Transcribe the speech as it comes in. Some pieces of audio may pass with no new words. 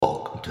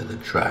to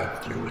the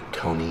Drive-Thru with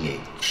Tony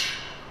H.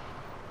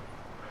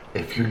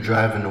 If you're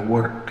driving to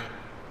work,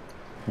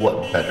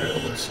 what better to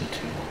listen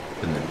to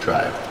than the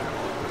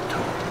Drive-Thru with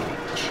Tony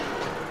H?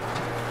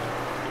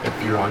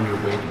 If you're on your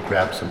way to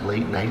grab some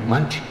late night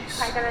munchies,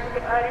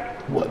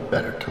 what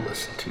better to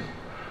listen to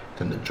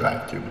than the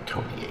Drive-Thru with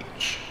Tony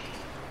H?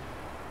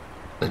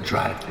 The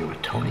Drive-Thru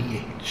with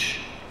Tony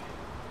H.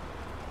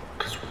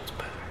 Cause what's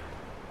better?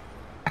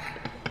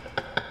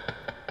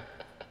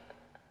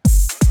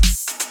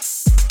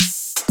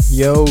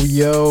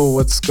 Yo,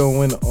 what's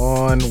going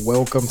on?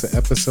 Welcome to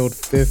episode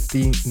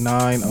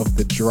 59 of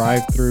the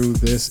Drive-Thru.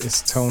 This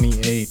is Tony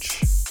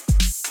H.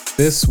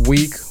 This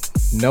week,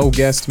 no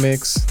guest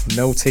mix,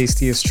 no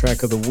tastiest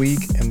track of the week,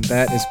 and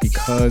that is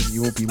because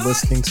you will be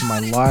listening to my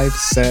live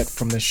set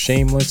from the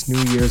Shameless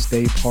New Year's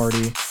Day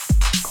party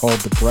called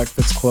The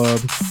Breakfast Club.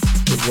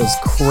 It was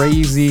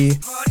crazy.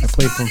 I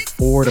played from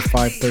 4 to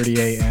 5:30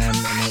 a.m.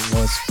 and it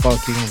was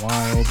fucking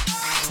wild.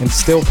 And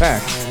still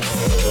packed.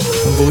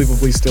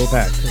 Unbelievably still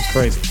packed. It was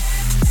crazy.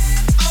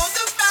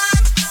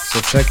 So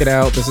check it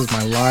out. This is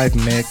my live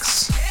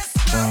mix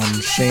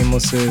from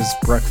Shameless's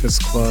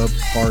Breakfast Club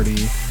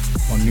party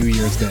on New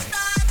Year's Day.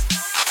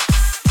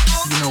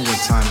 You know what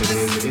time it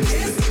is. It's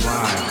the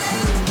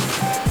Drive-Thru.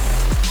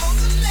 On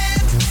the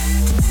left.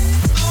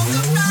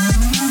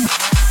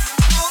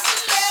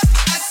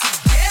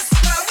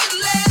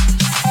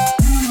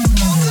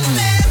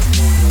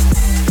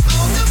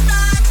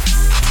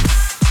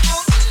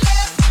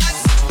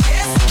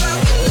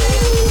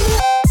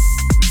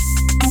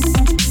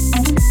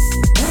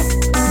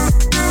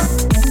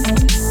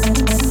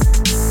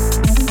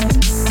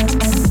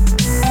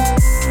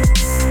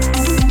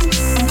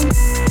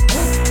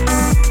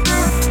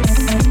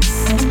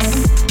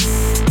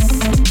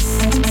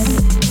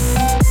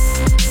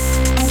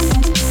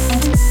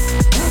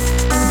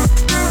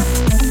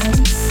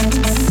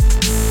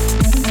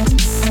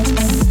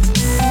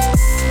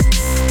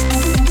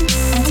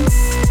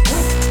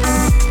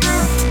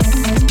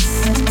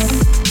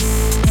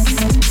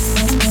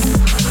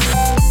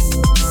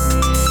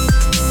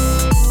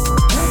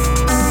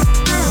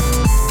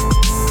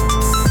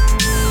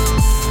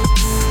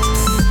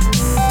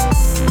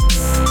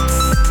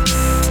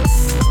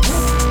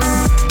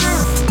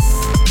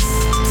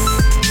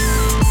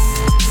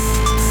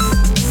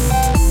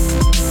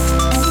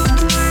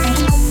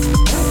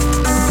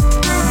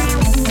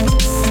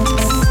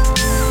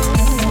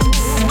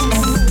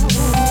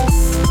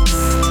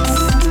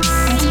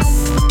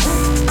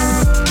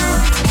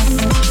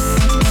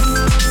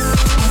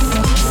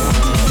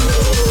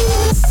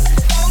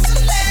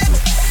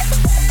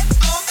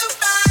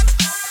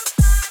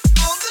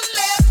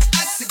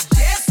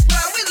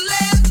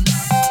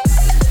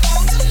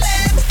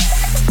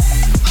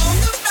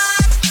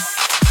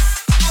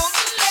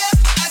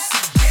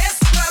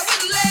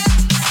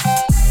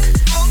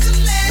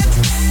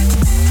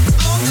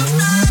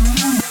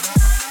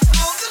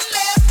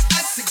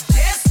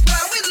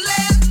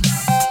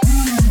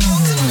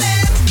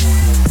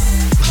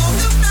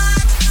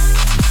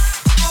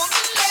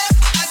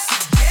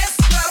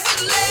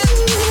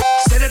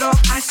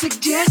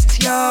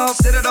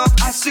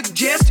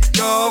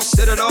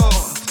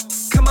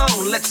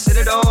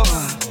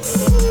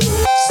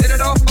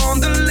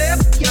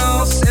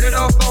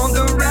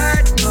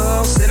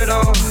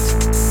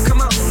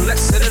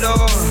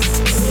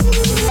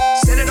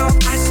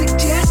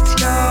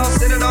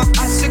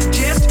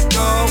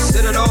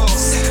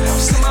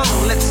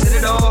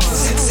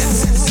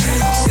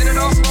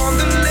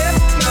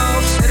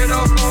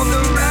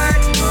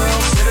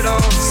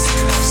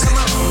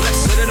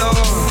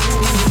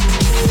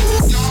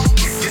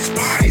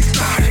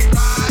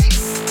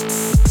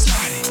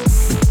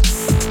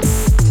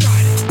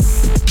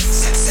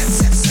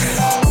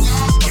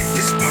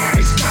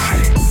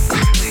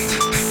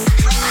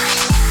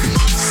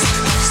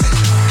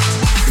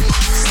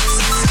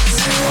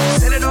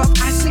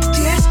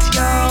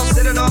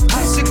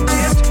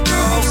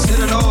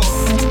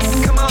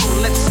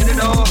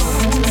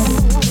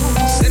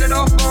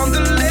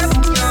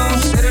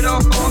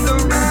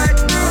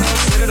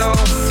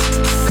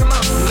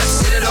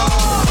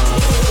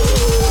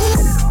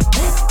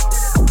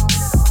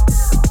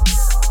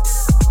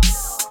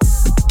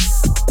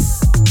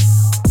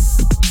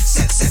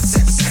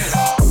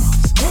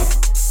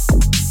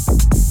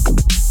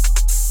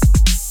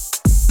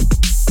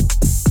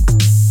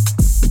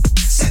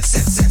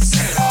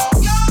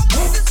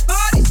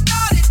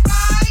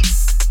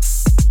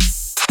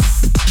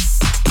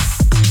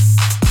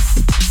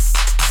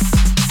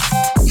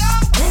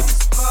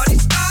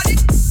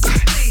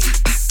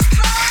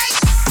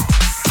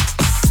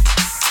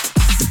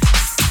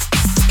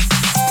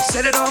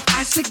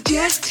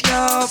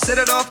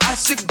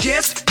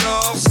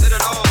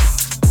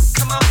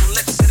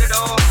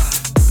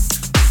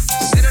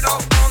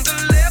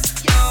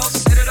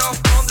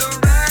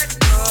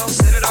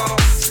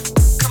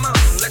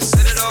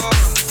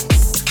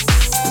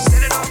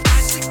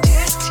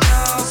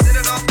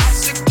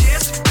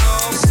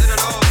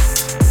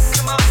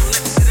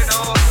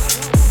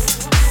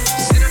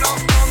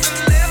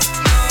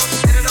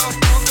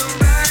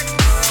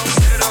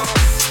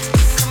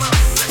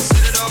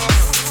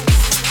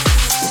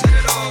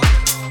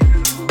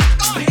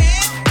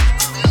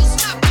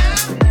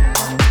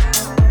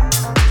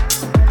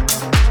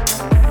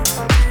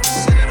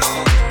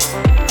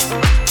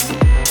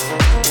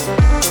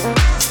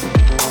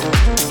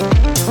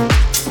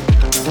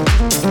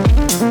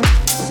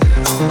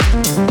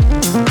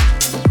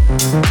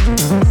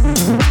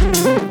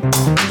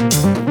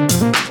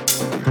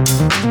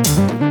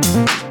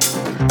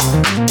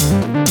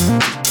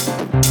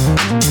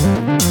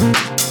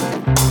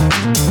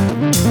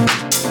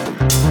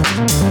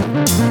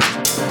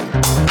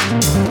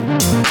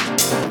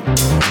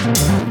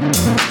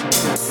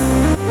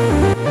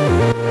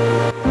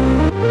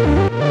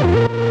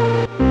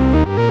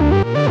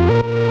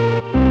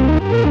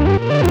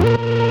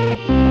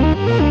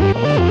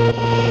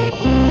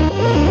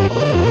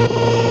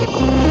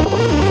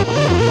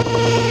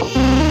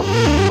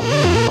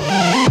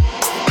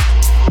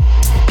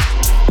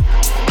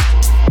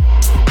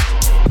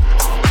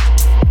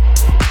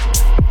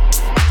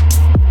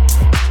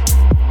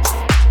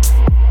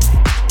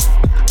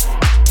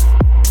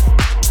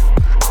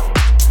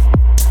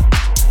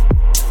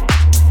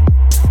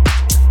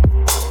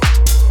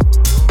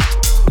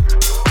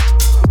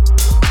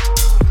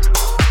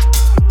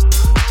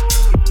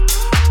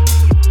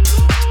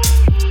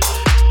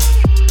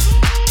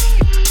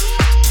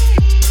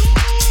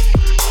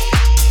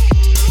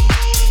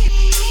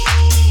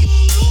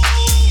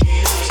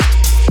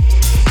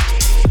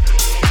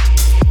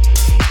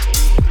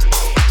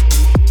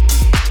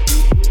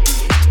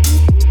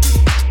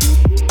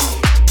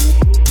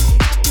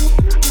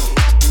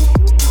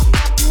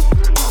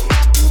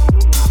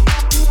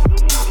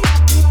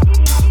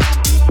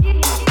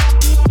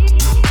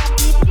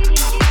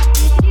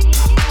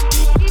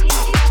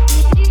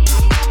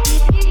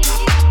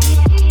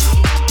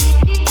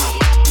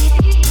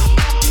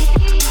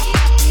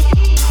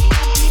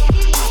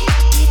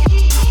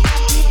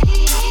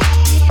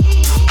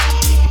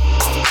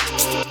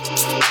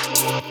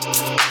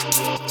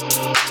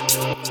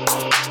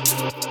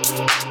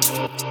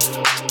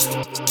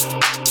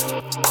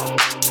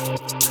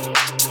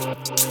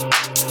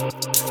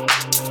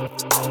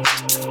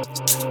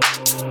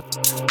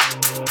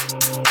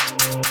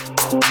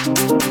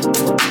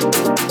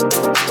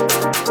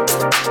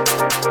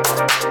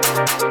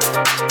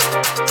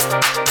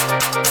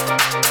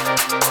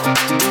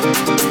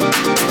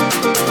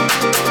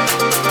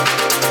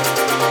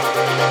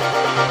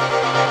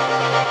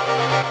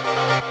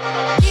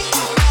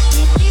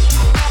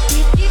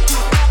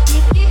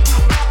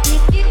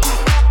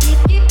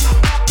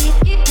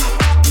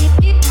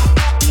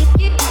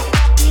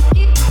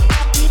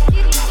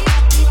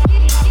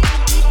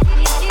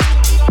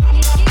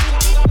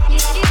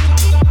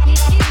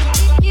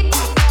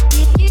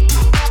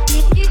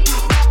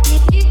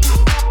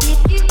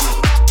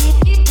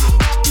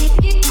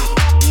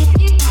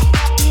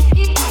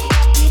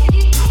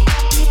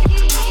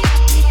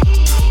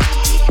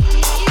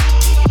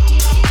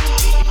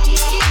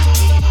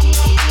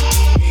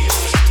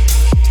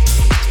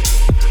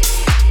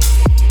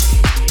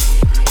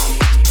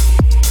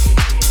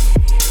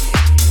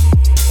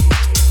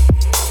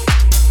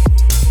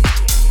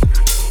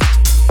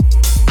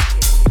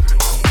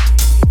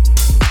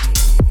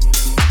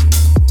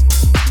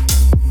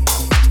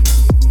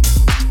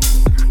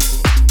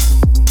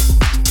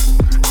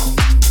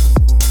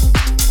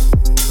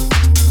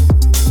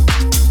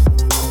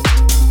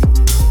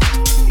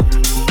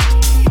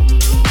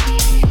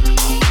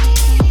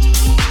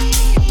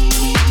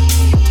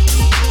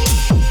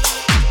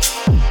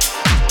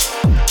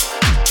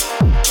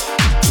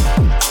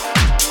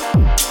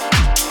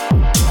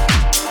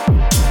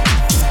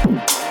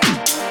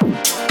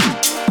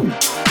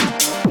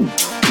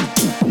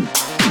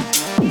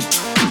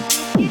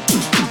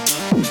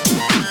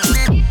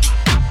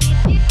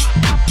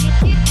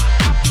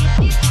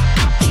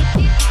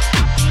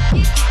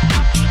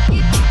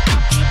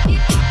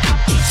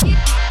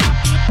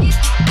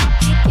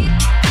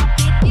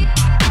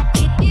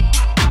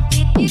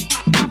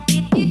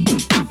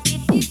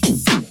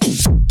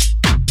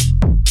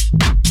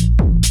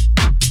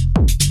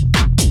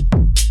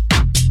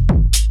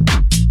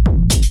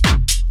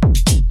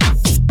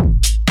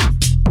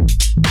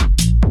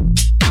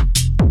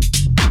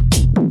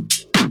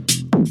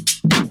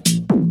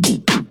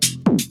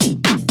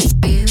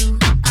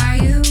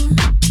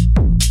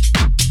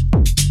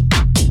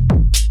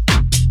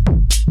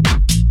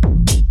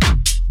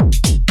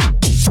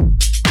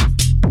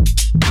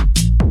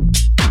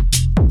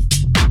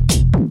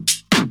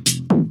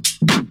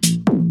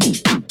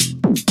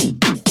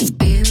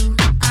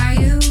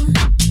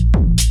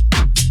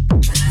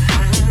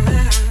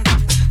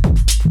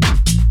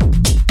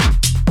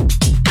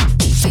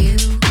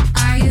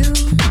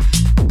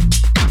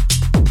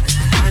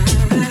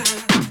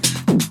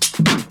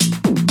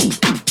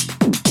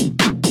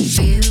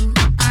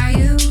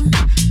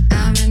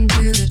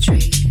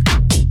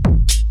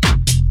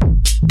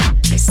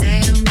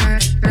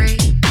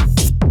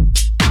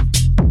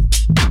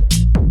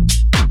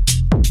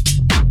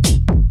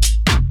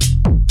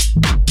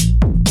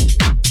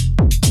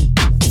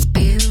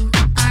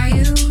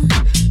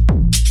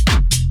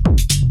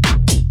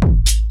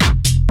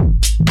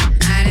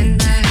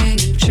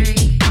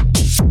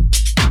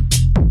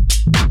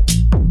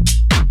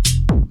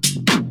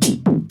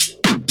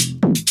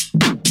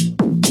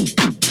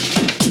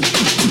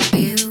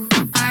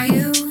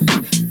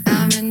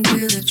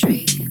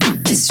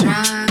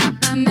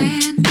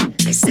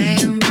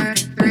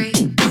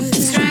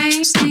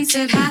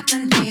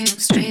 happened here, no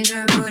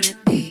stranger would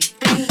it be?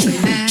 We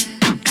met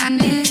at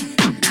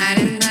midnight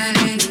in the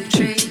hanging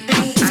tree.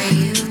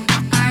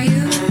 Are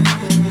you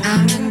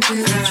coming to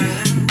the tree?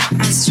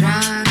 I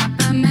strung up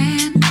a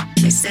man,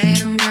 they say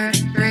the word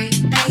at 3.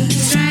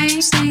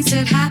 Strange things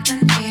that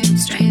happen here, no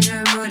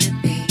stranger would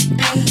it be?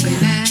 We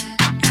met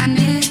at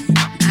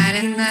midnight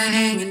in the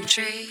hanging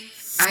tree.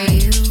 Are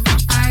you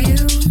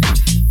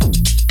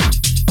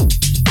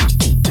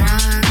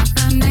strung up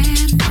a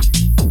man?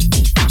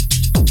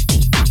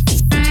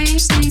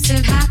 Strange things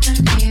that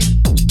happen here.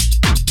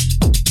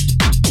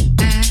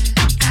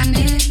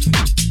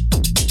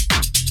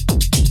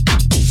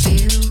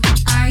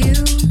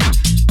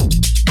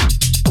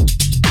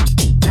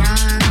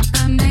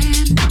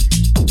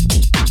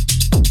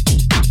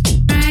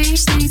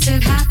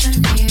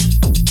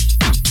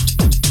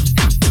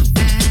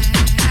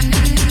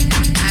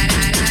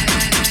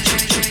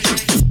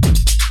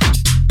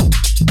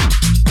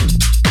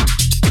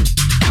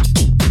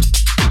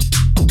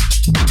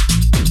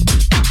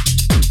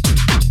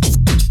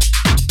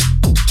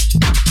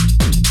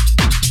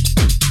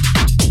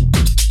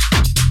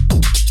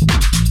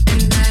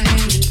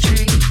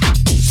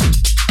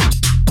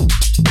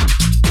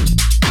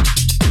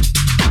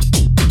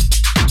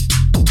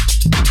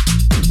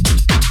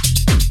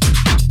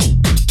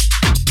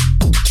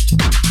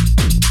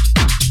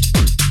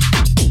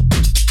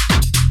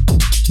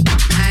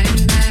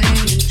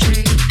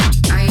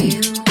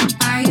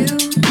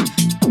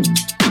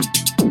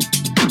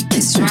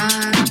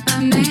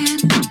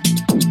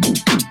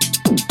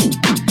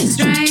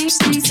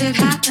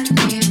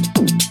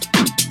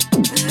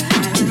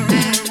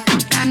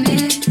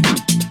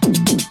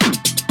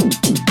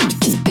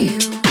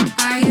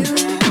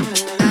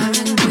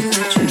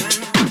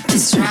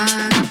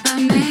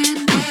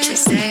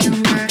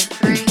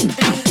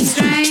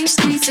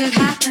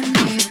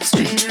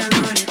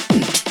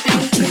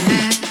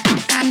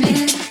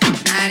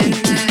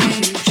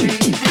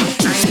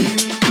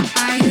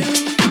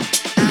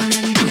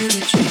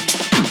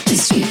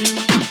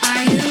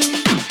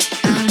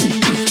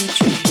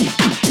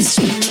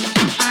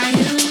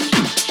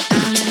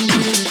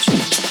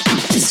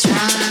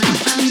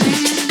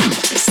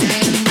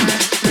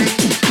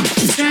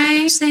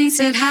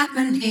 It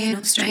happened here,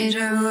 no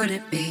stranger would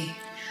it be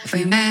if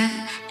we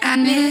met at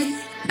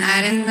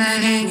midnight in the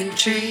hanging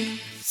tree.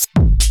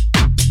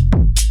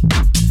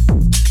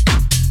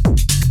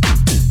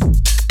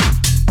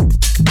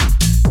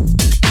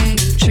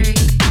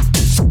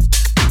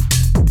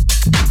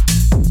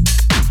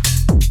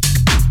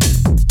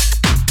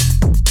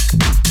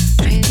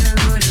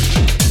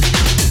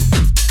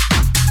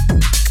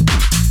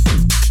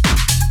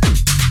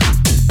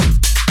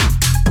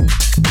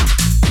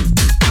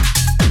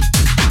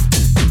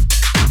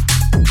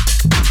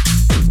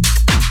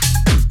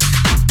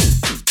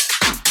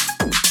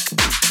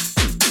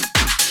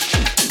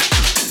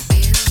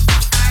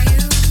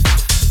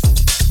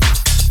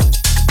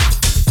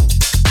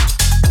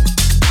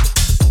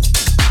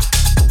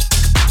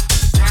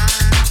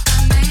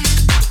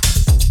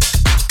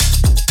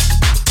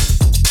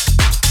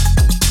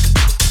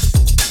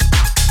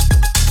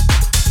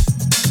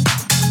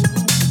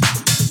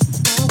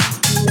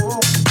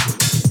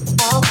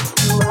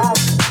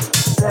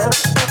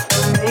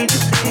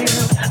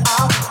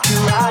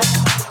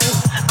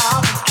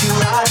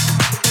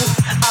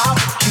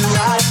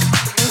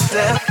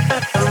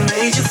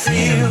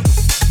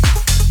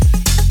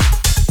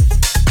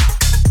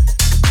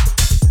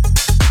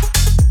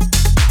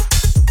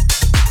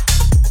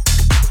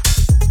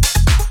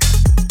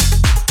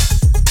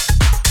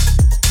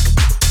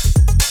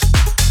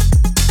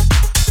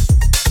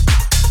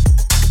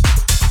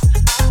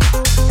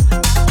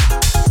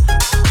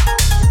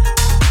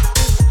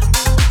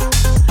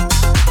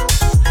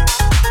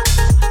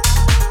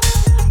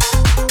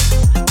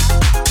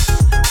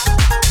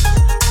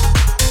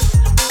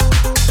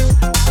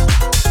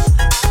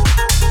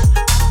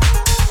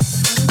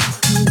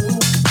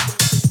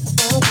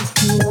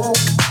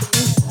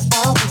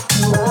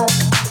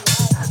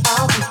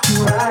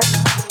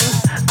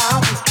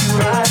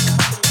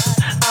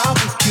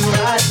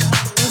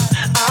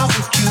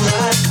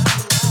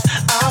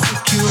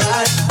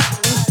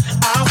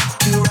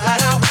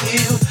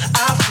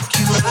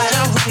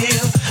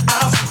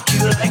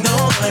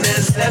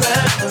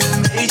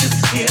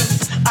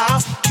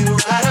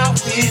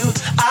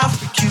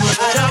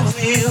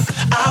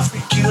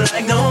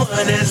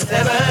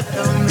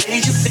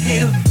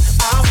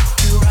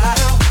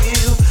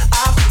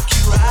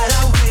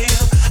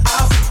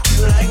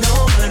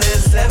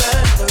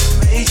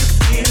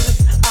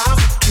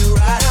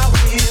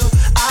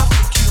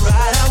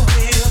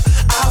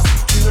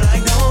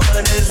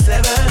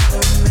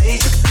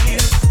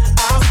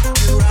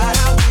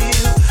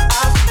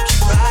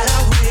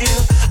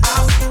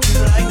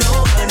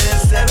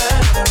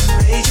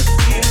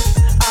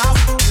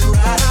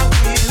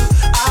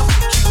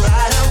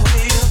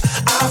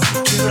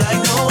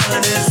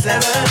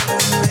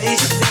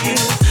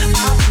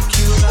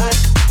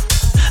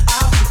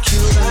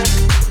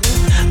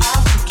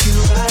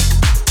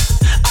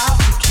 I'll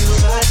freak you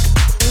right.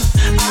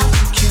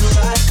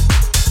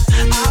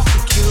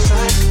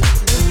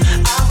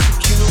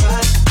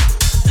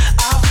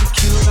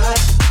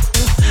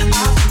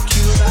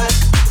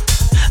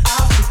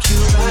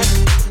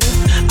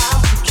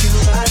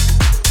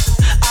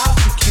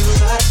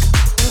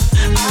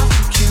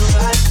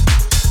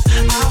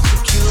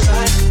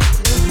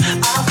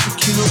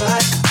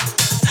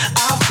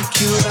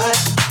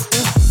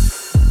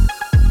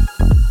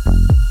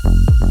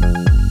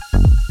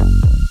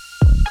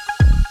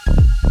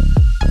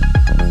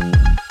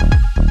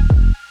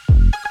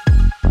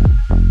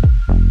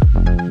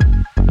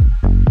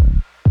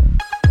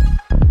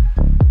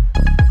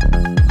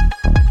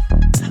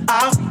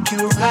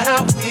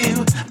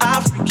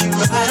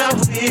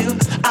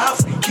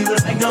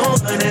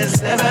 one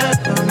has ever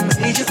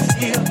made you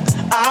feel.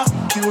 I'll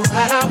freak you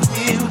right, I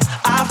will.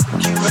 I'll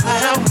freak you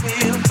right, I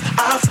will.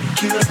 I'll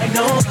freak you like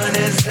no one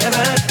has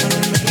ever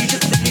made you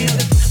feel.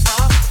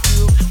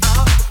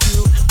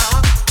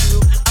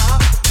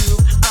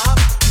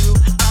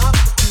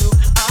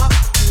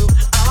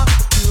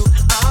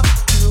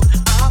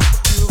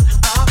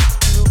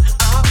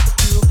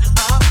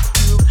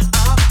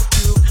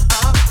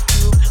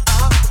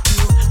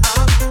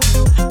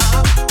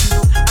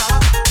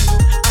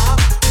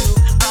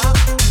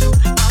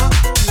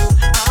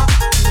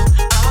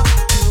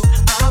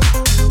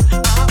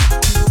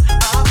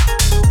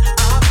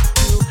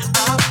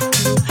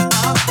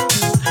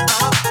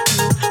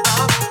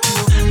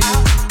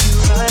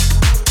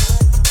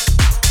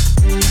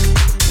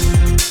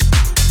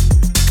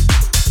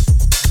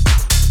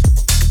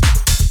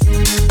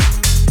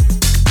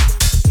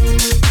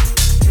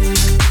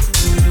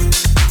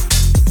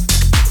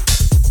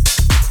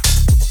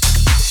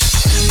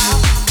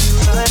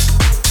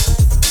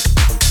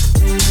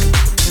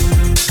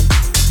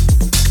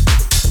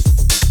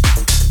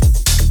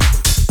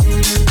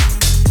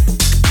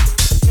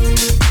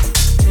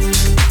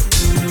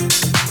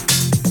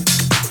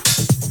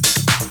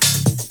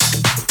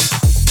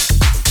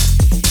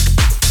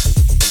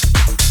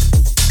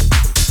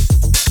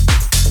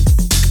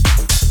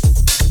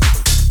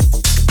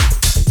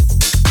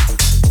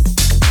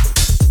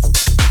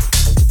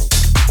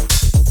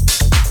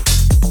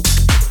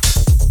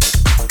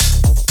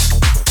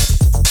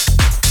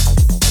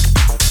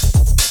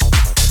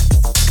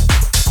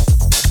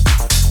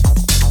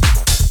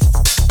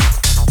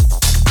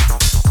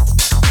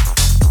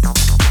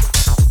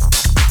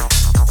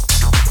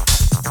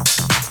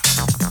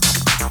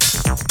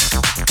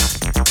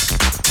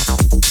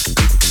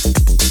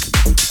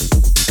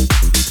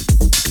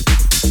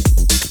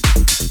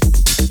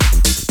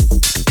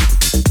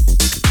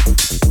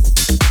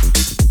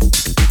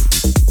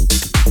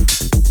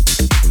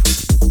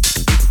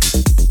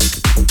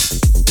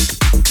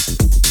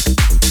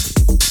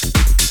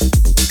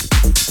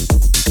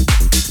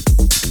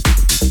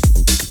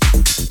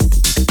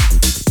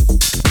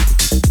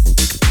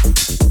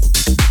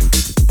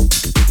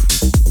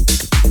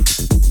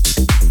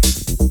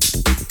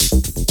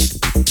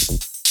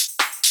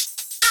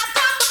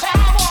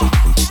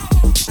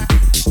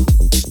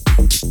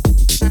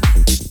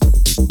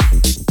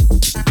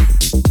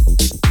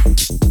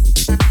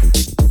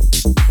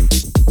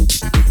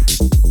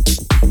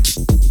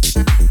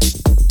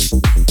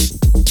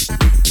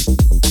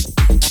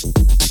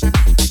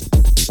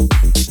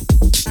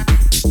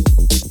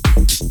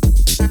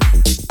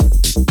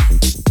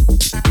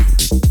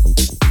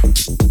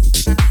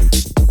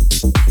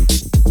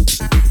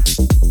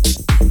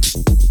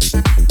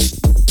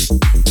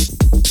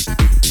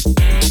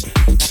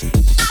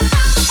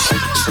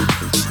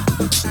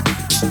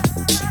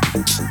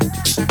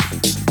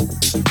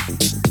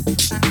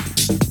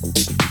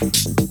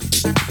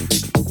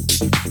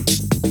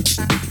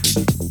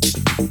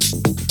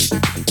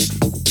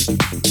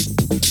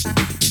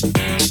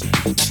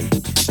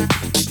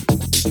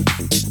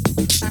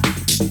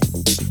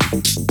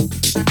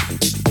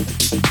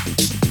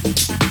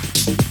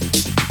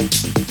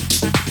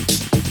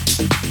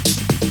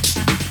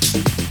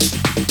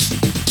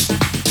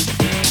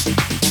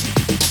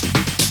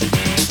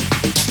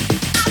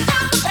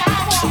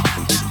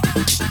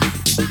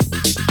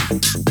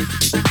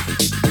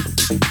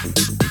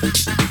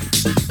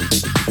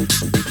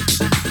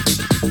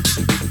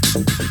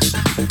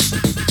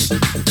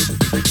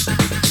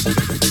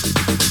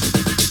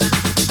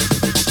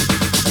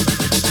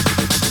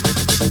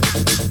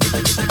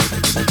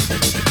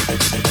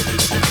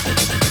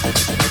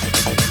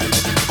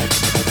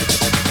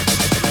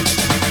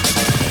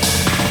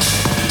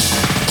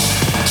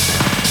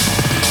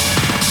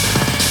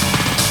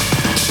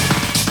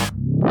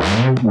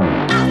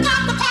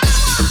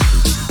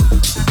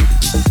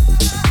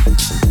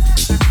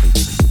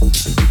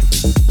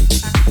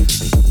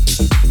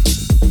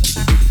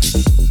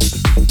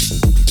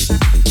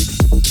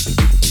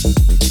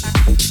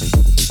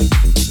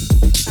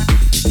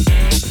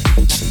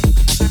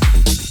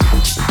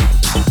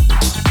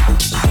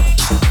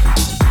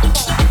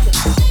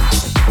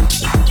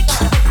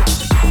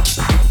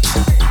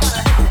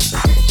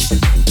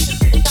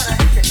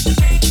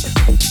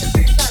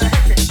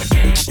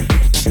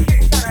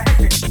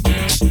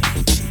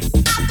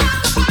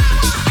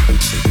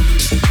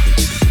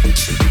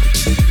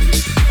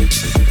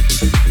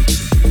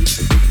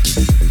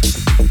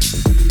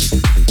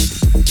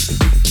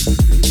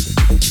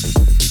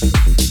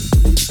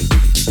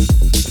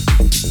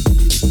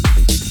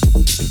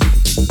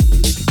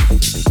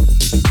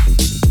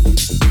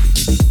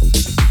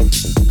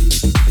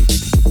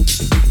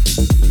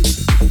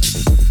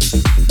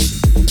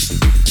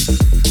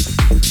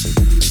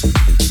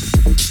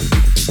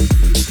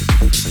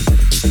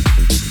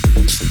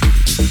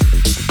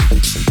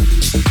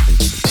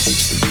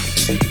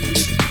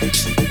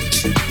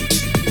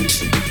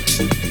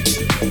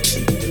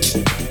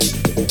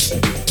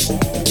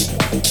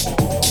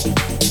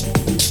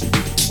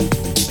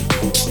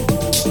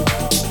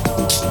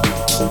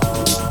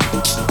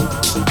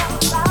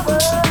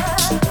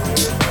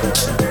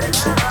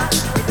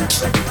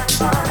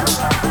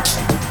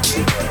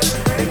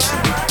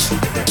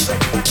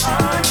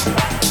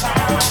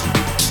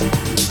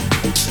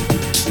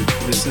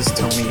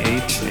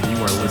 H, and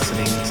you are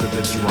listening to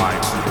The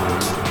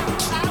Drive-Thru.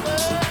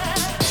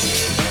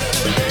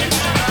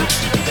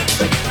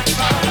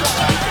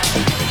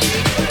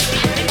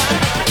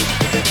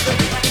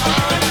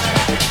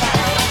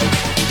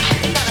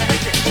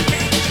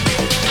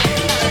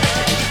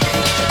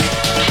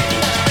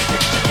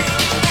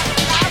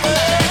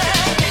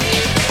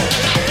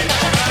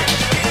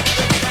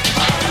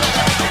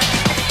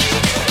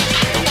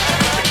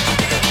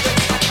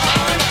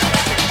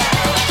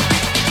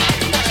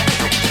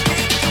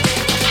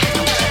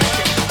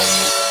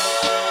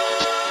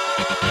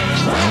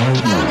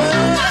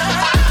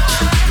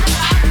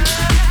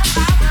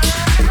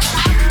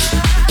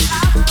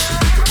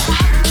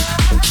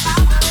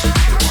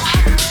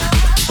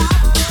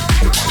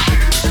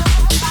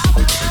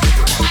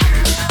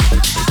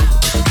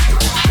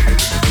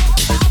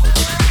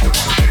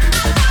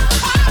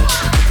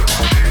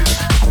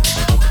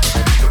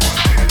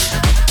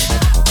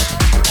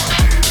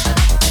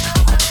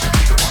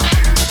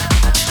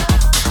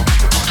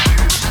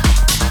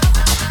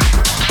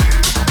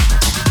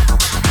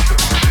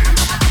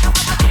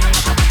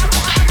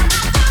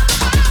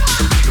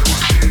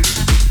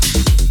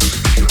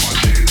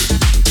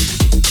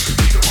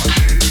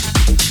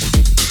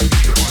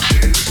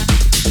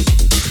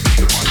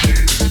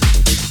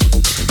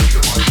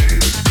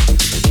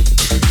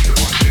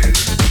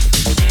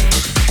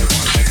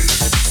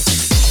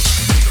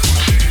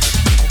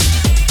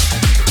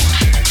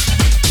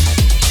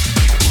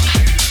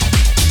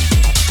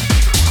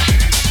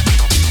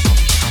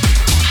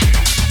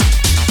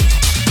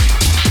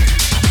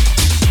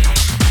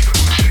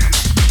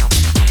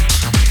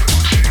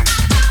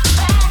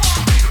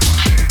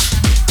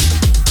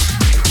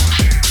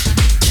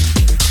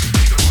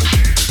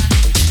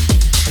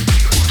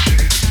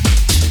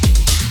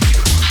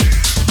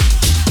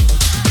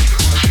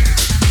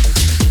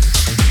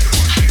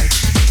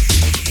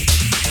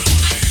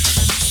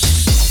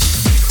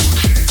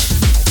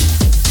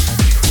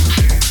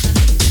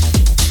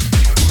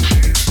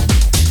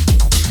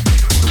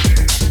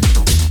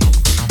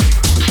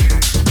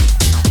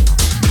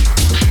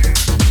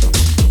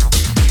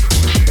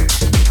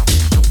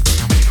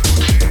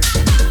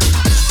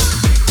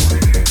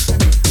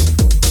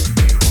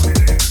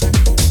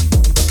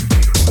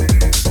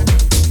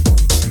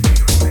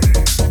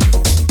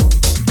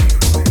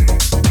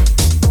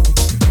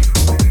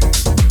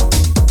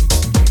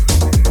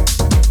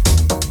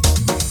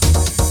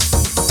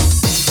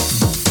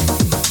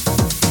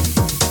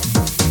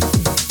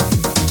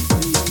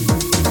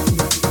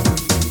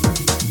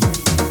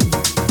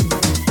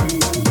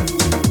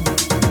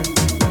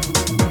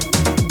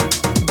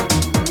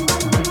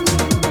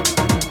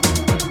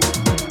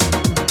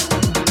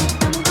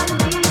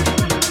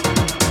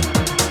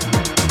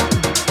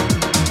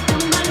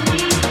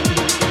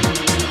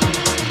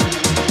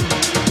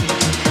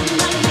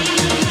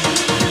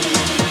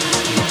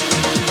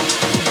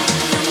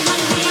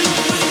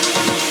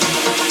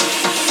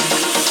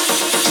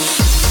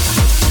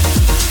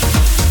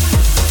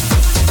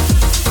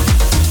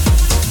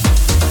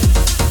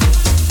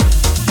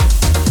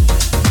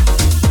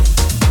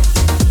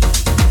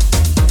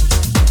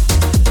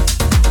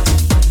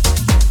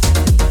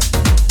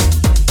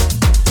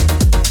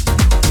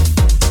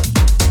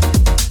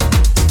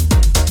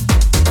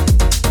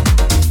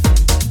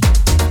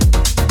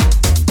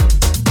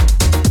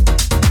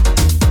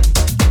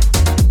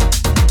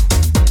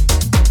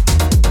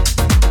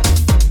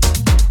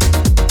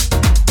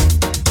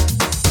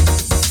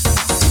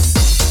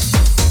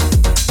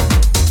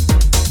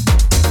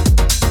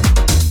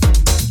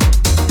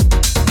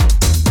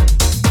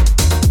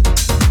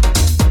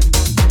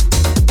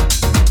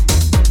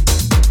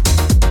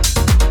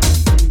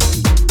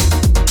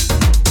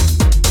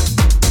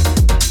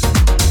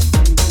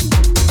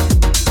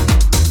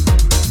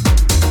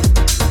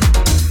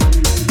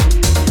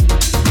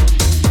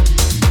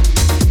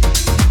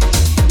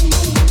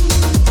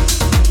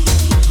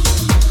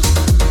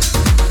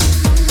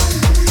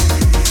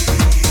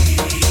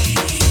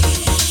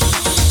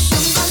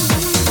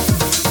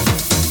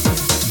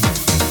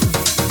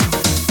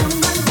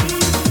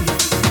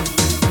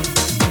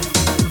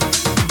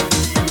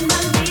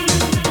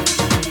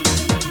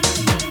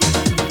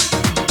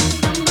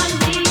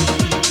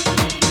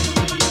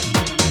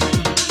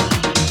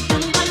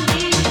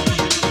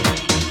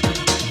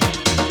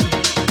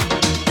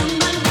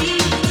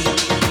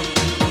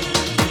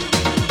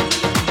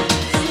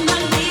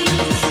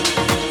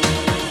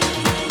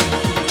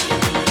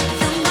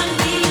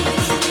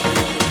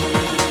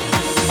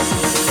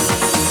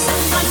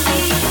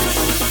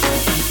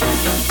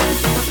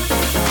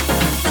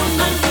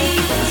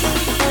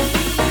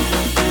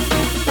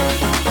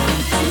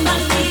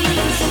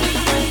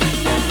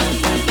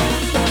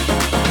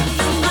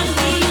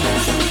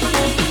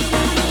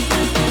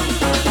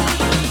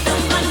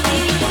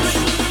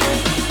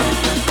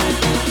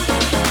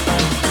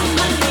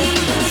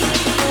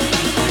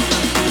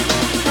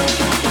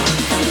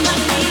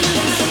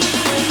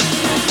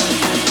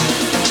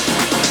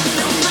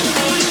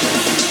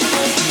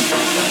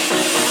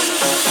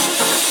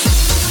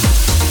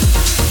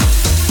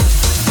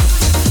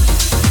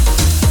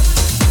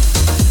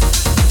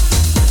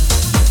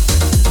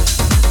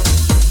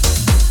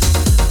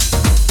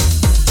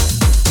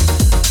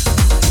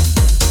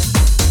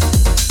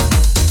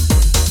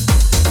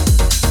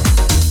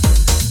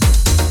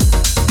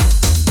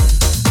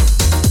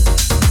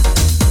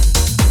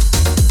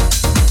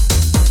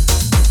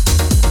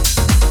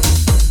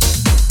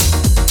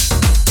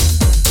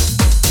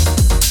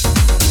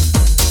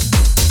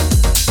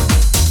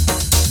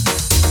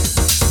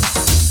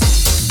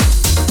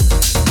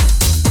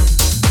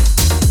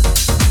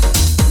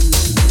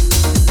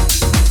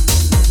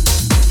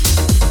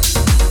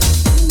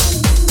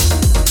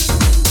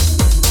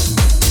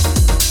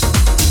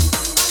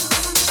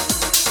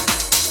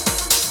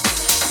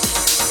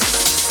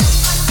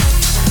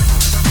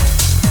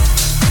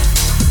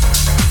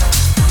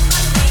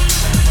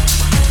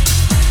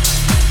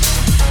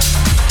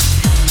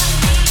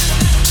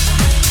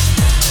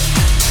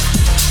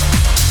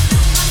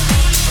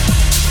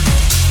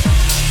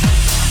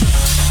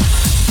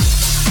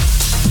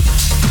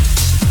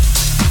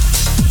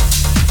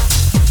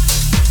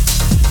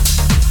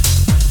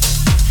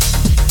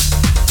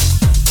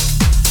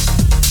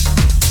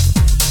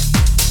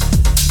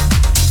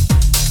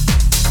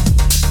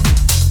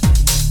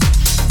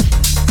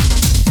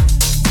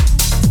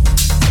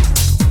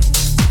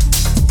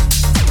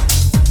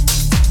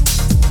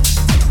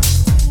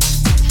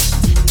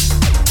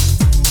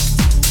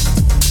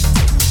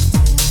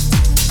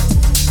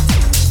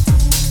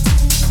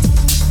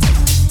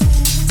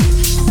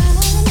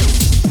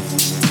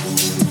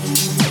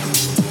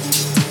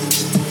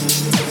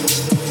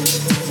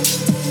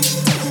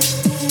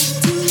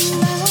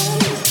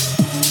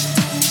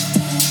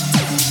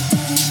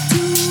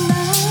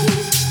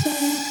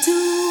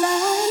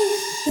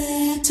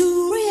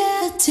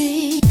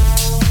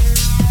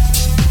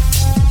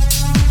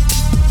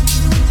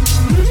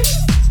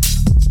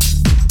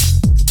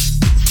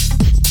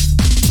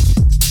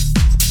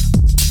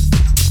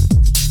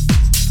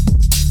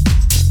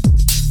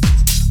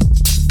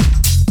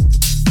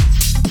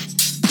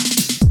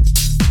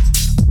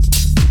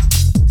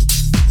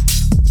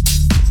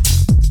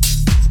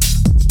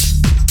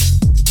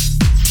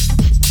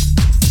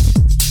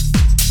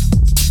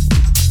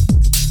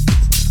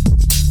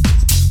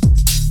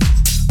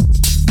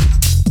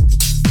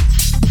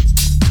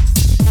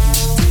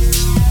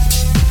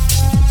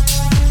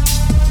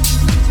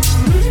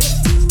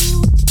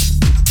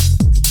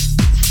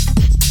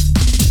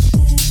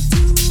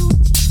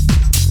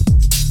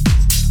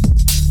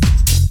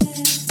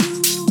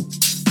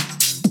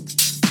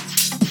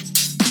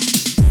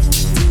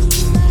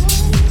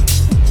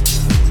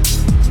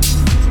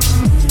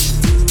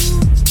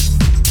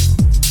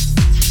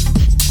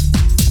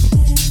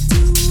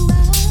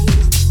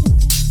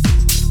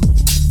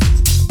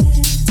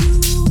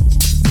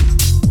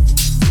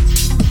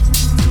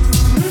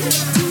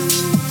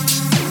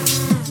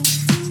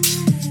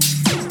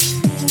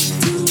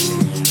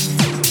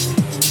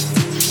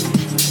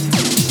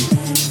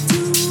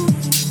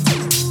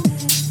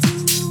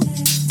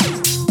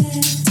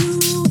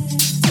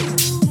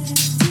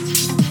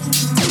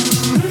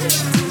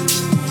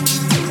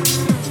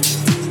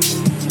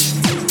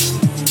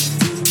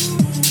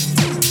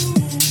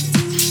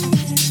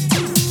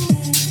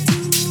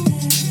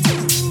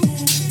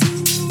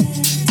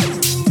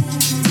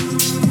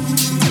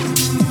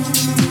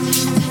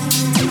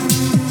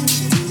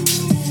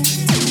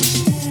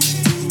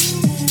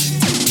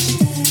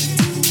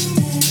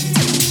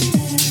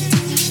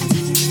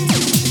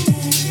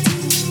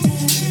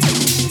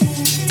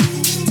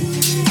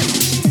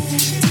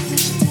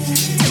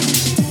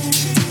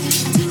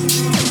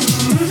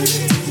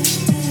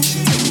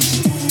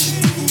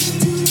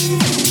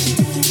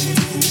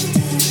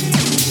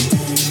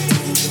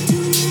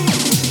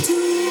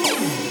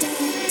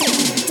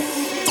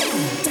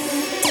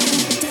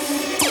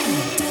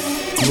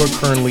 are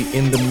currently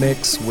in the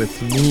mix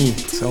with me,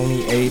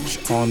 Tony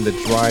H, on the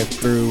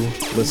Drive-Thru,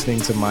 listening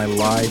to my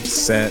live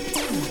set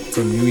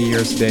from New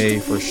Year's Day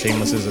for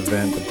Shameless's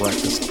event, The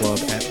Breakfast Club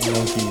at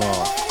Monkey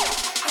Law.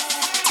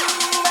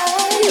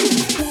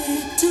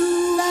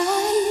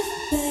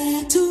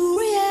 Back to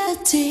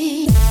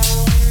reality.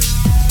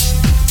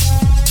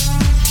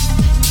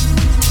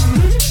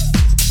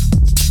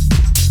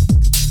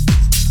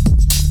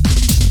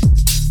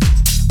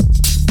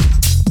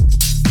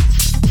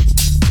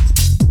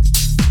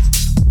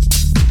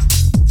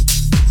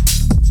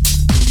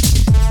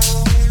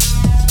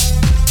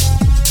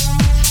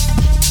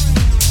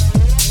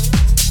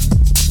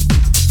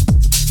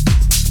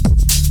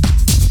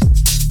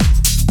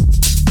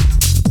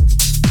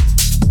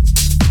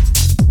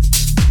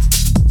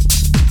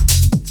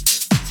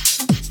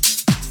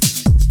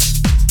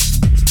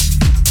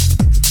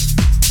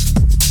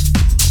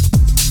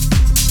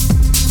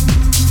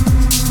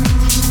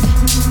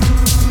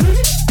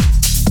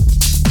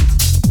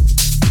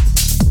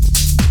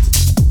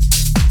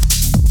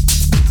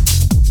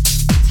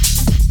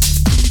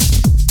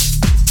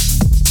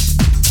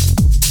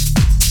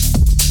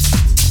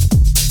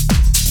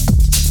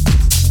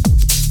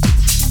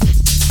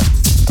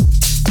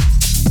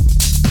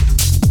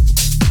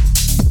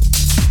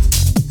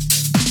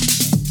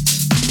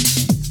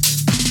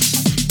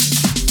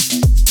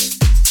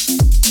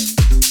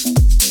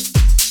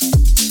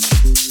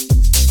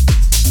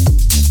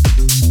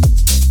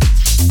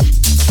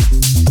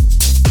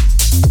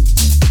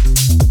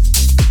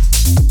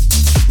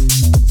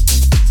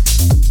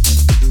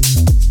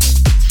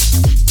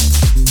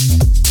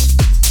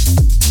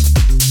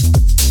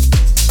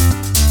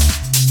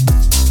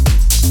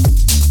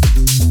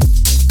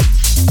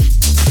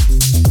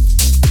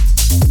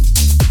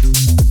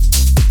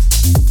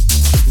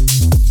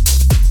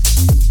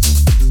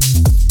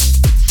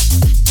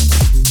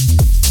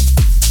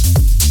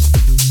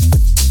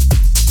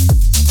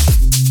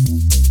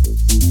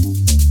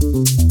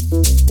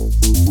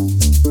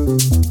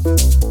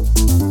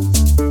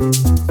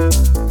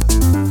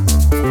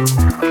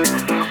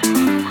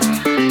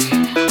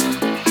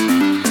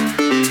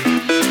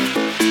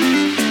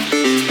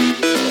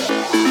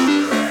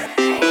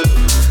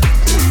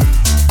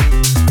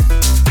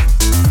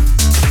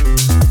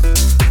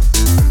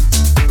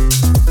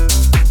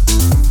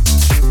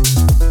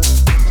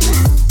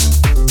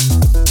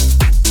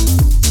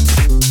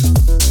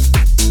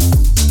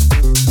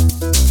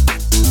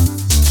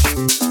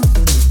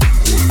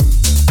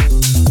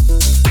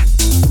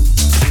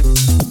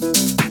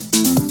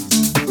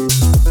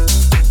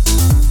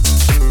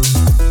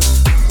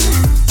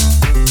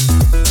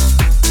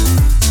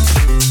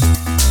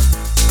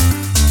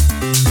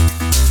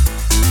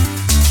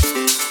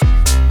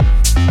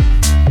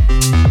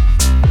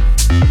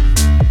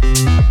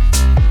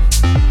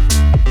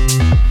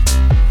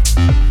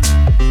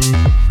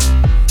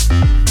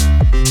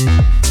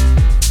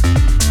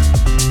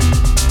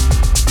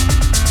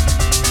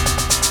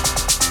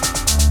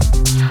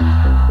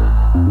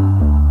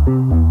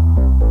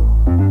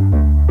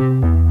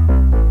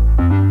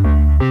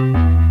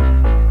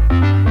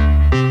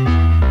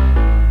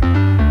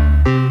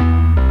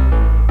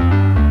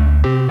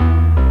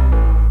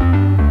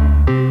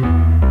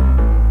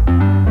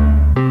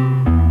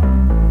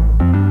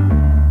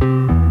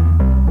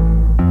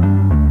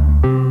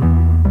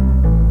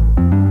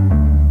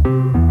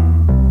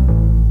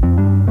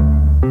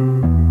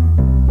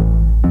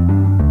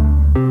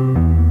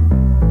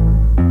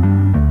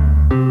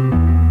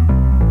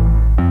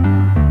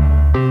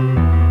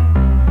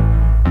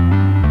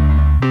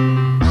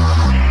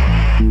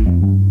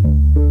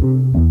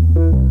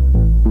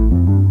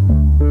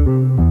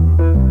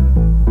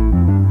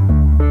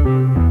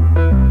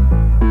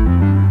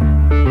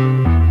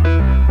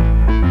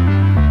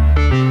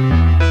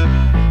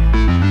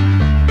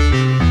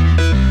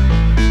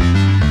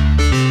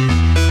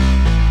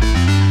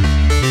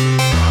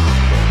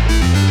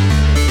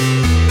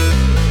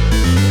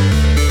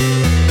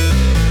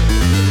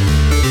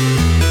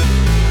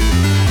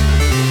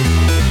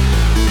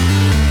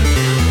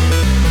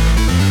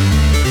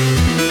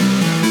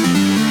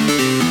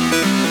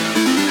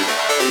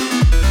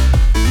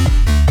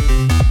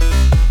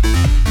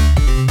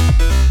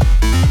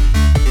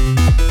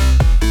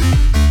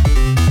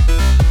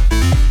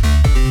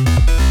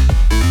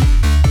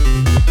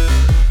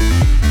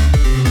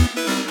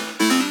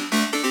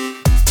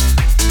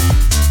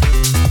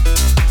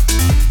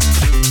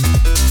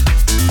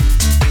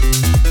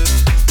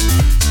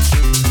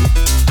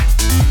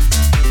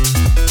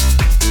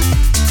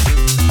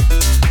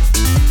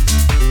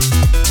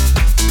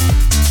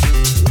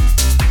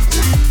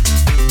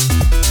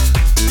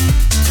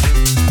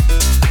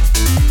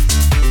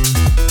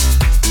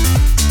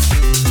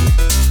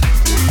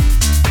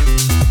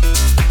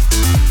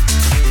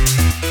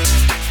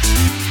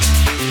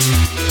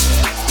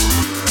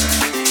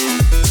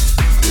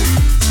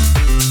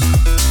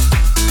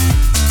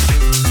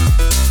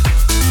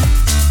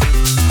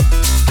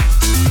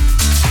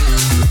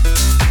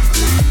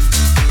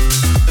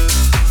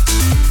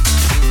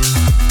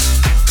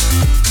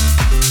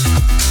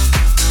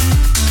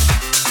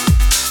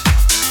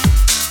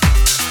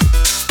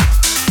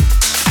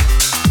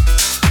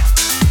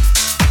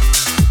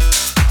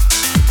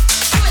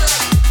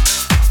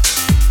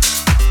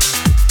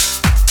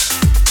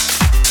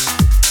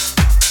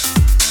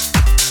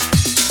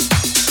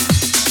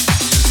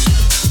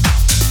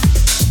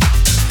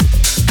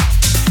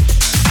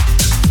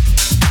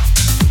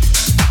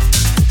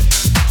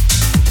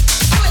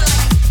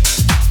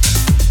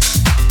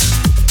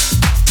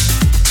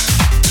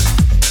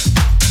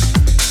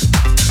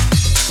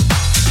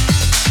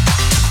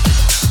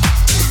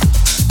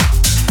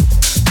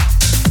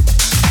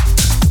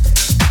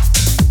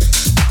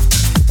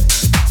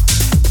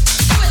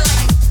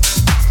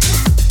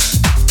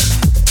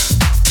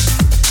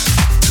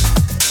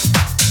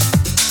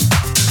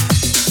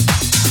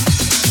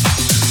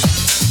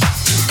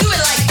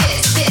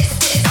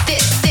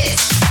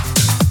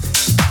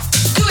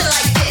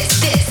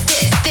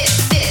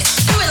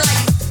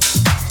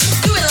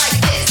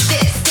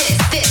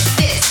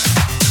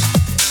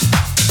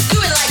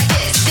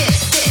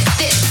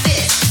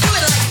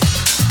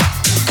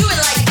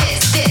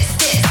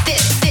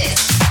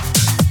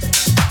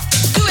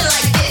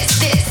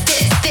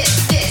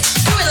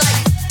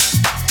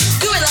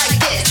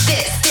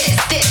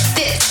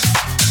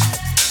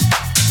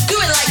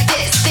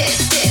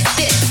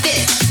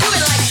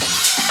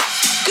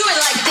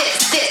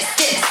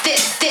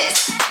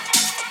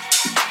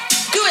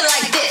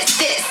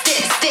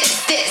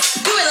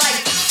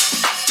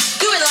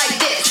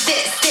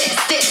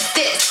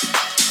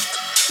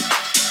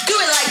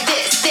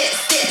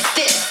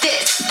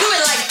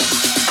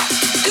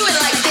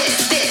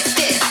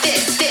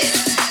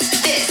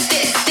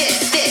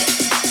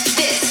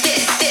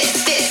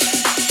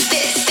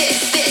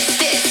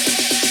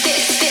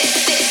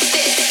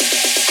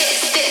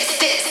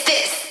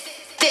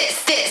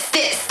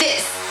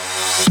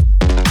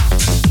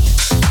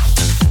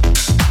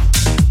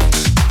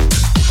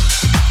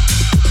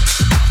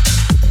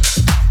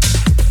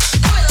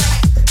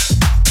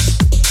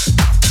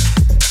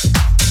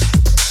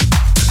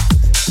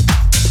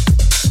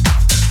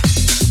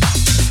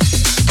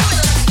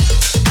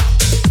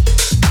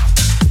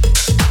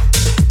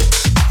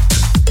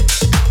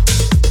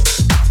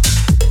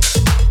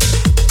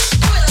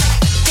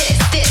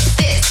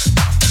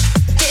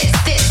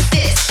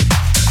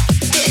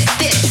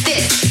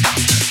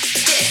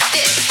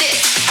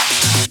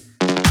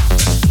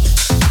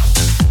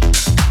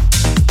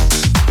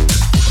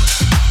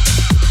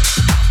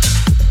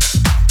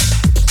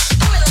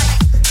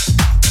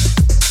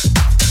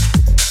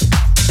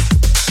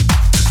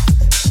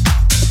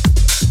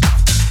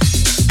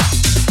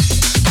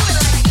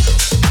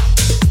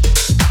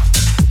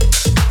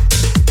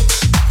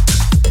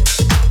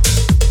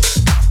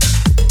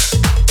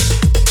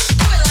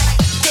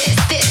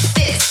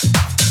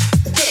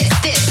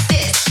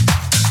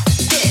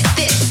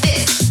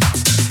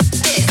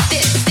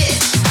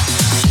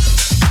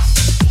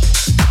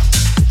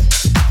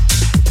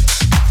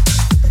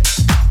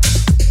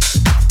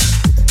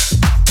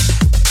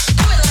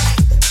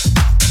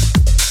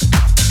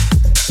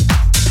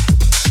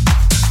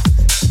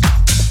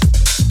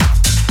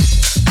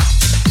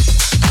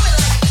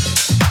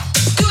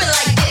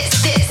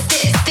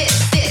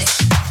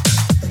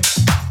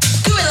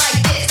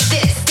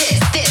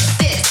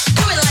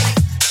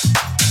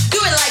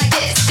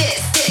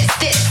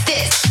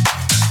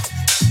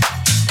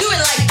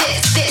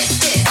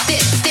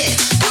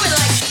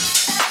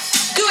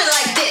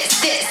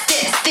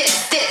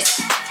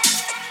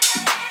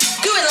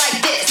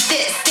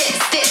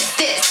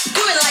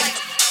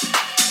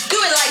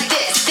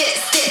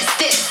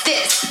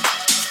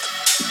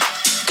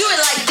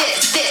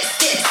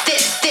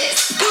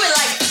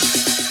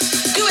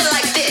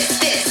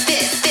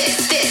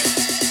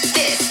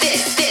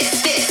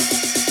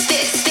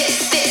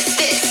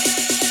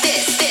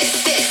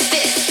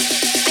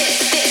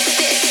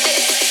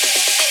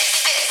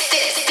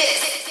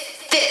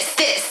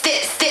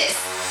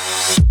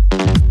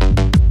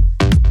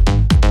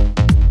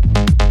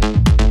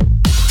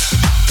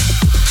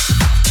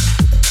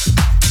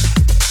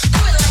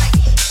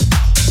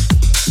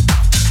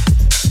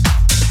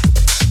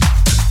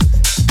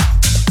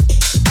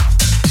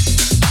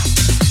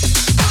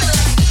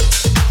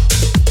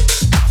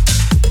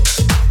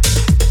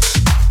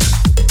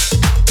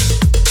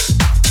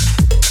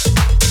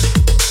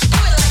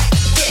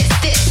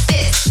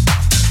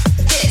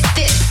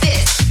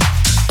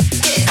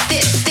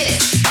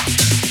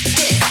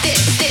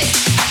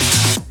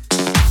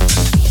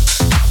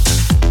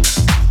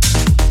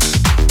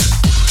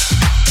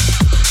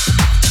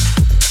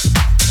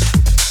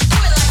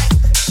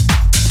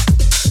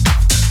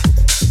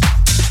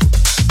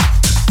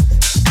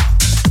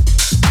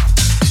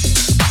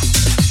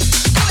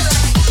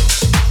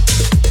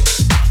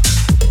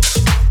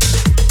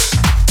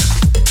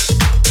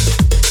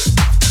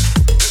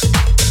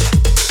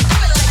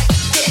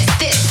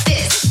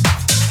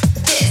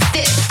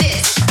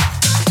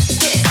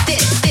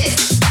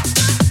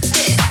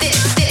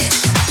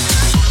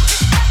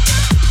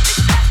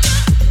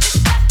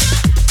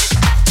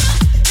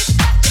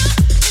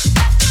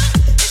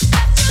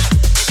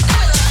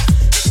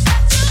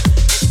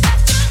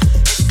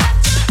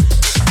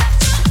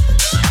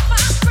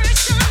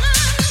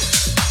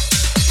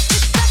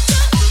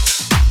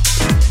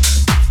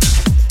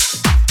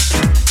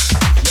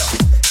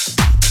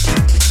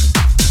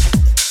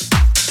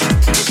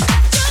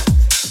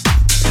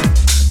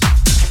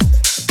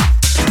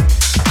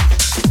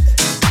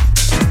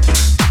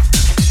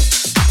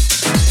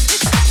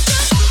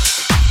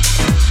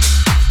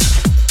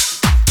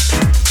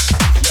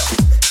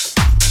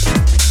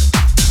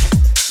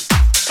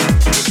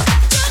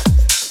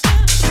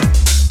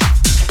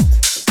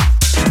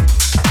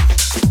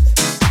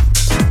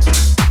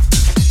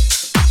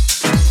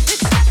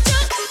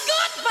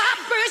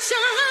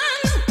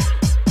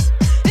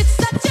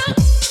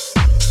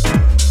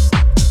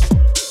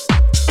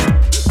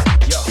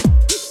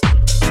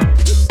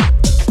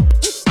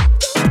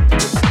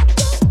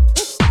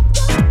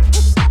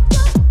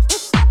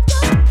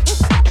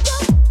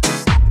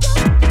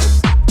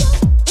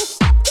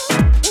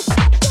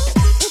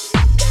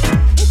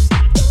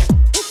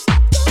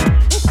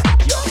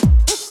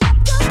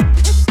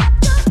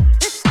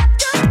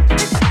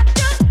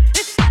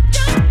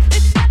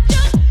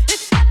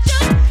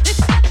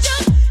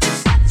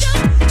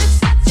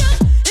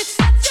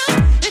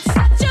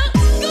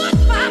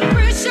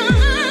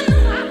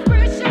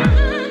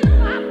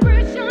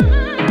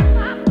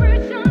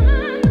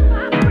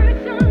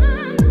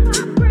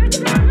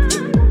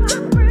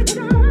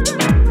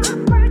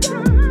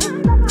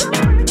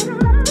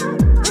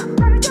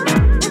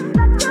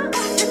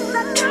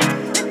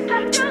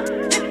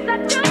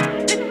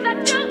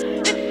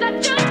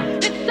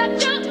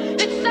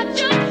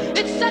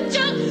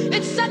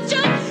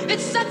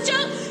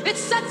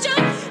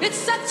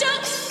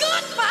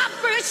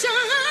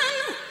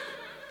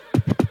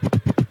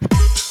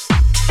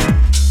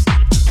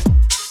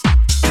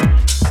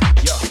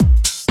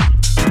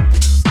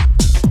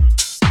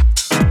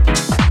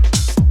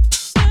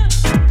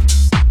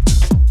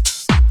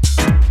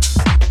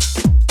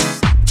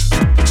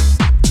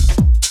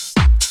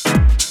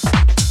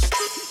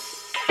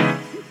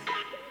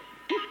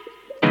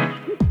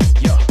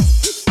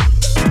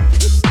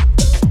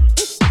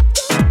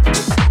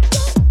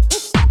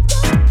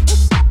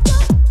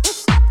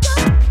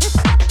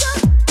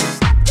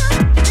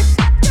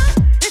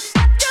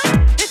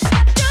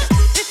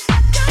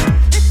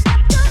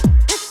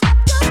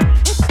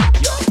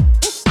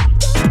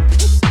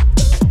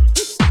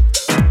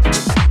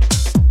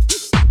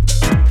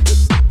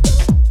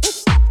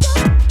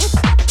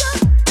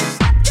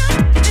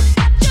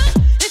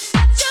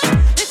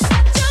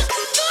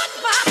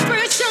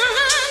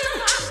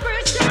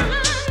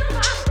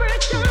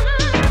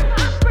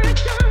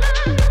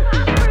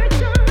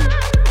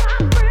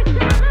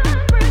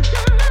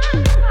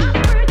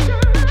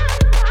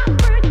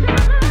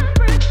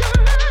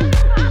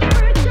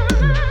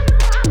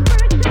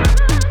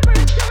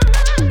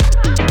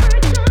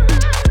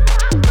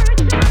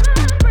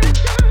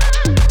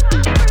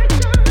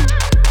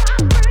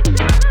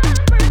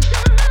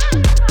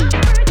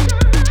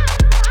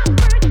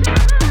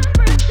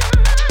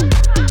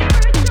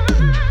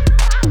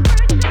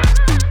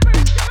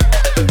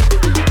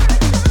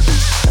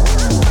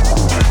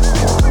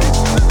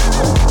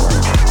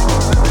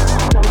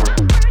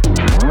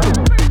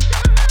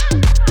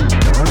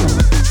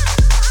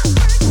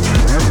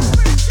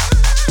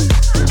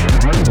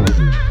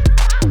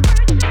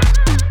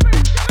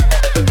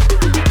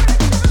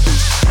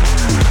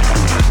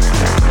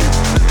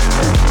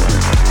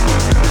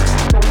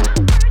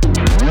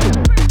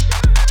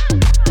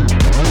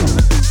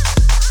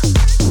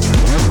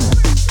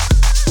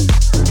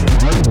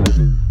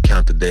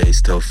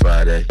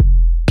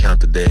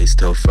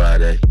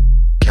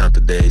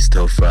 days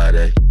till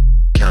Friday.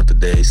 Count the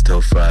days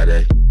till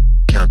Friday.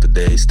 Count the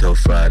days till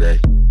Friday.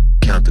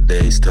 Count the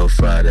days till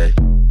Friday.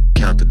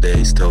 Count the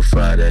days till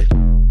Friday.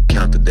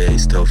 Count the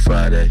days till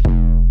Friday.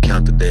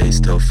 Count the days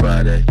till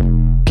Friday.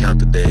 Count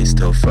the days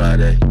till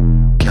Friday.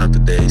 Count the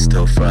days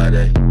till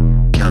Friday.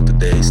 Count the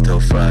days till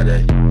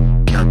Friday.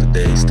 Count the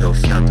days till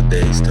count the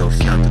days till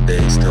count the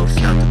days till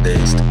count the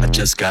days. I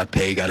just got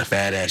paid, got a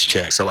fat ass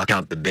check, so I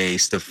count the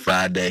days till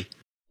Friday.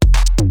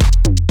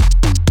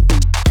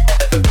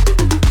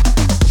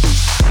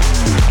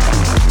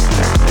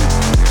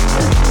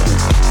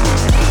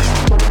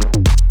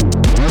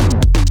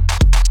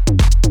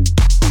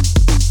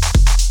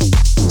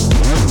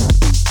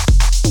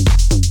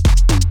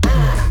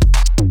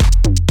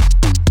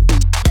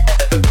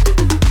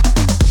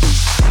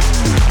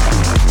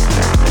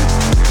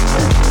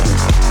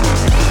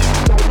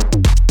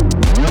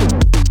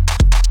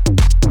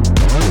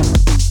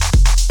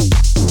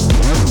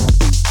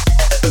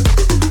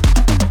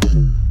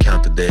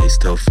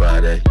 Till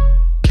Friday,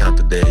 count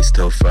the days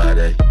till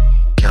Friday,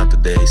 count the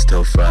days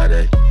till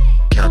Friday,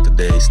 count the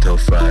days till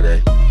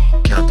Friday,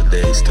 count the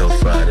days till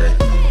Friday,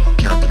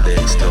 count the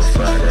days till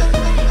Friday,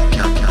 count the days till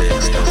Friday, count the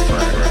days till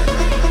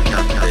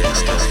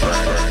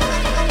Friday,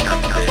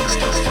 count the days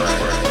till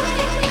Friday,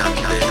 count the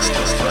days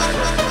till Friday,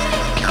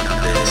 count the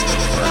days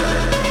till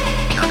Friday,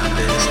 count the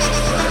days till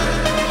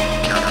Friday,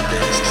 count the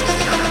days till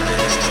count the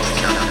days till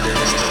count the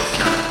days till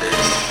count the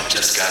days.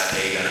 Just got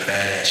paid, got a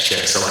fat ass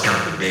check, so I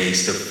count the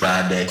days till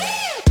Friday.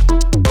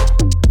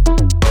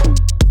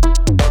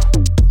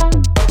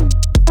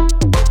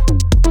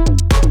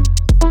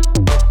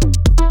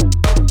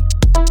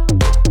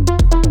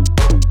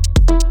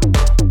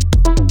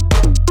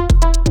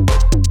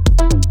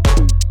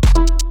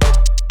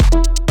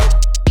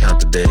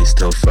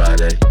 Till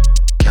Friday,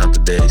 count the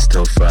days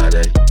till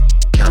Friday,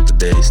 count the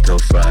days till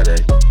Friday,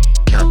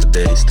 count the days till Friday, count the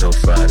days till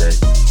Friday,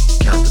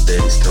 count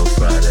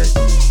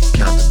the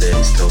days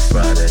till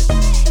Friday,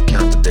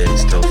 count the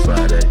days till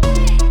Friday,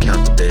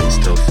 count the days till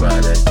Friday,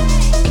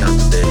 count the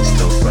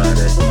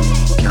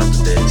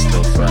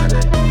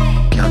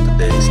days till Friday, count the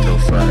days till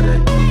Friday,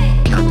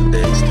 count the days till Friday, count the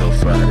days till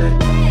Friday,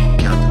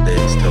 count the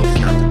days till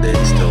count the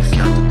days till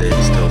count the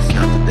days till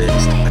count the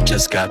days. I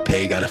just got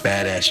paid, got a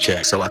fat ass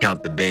check, so I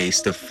count the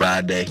days till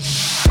Friday.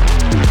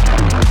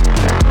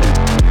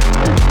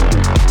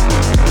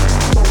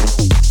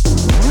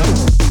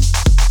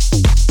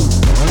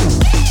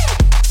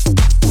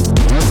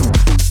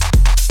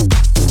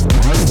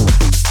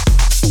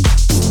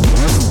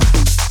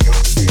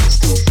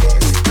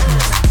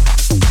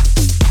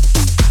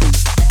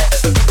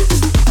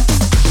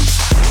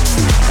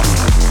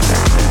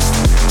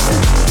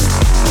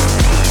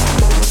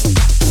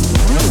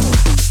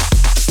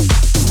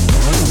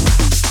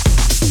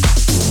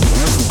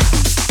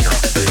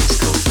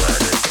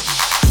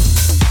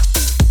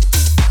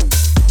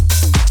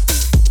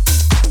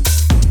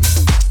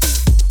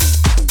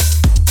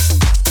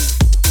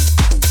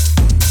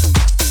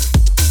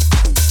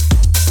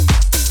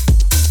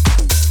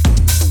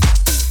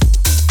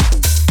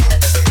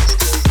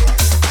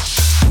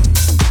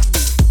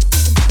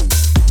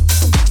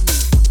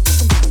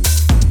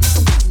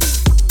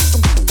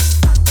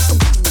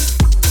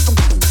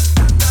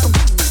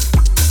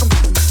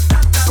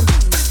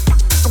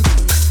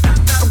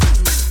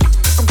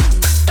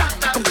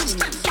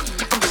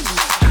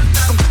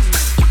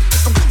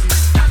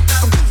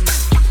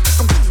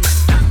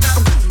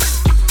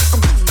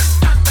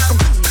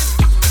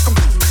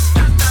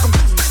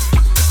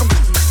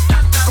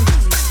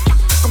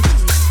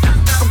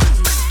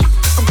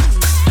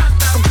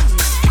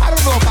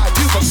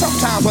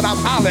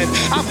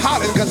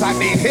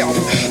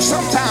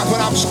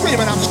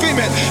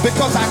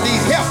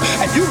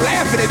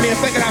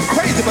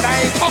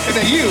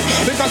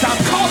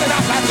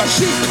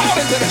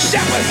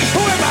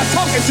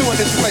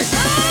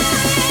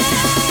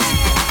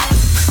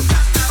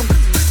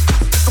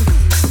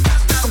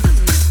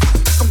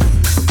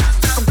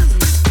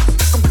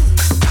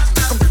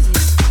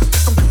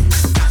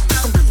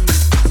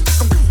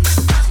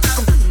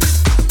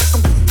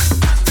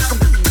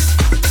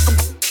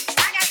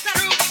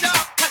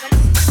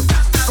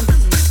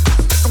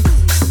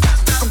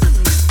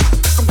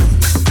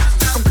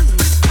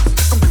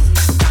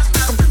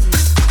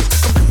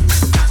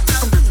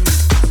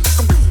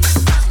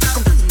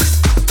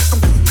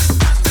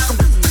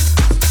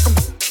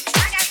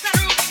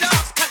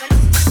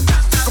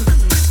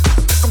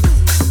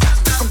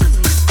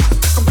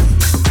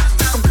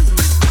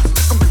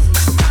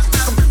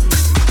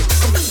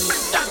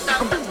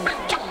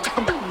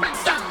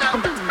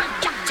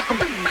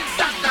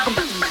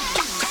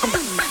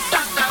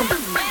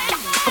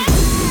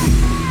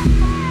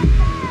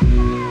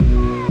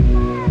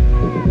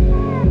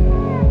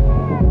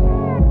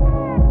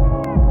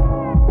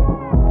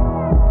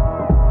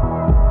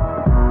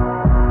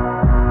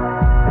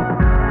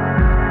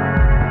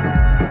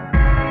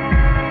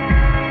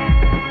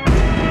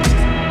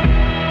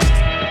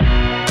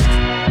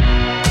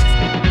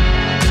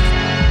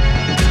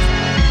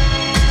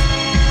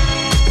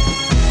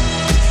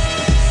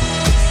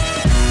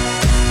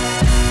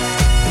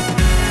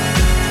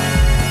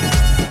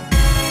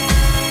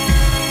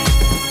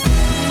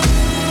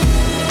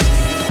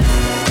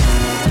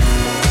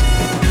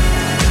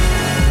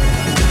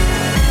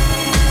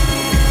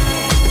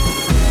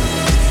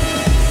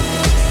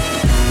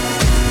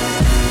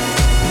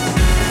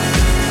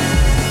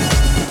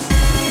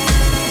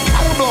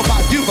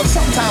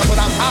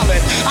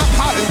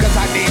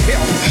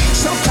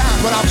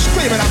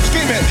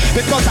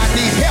 because I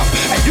need help.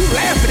 And you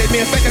laughing at me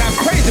and thinking I'm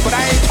crazy, but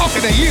I ain't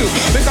talking to you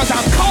because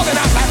I'm calling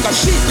out like a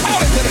sheep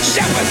calling to the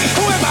shepherd.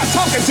 Who am I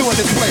talking to in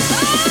this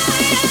place?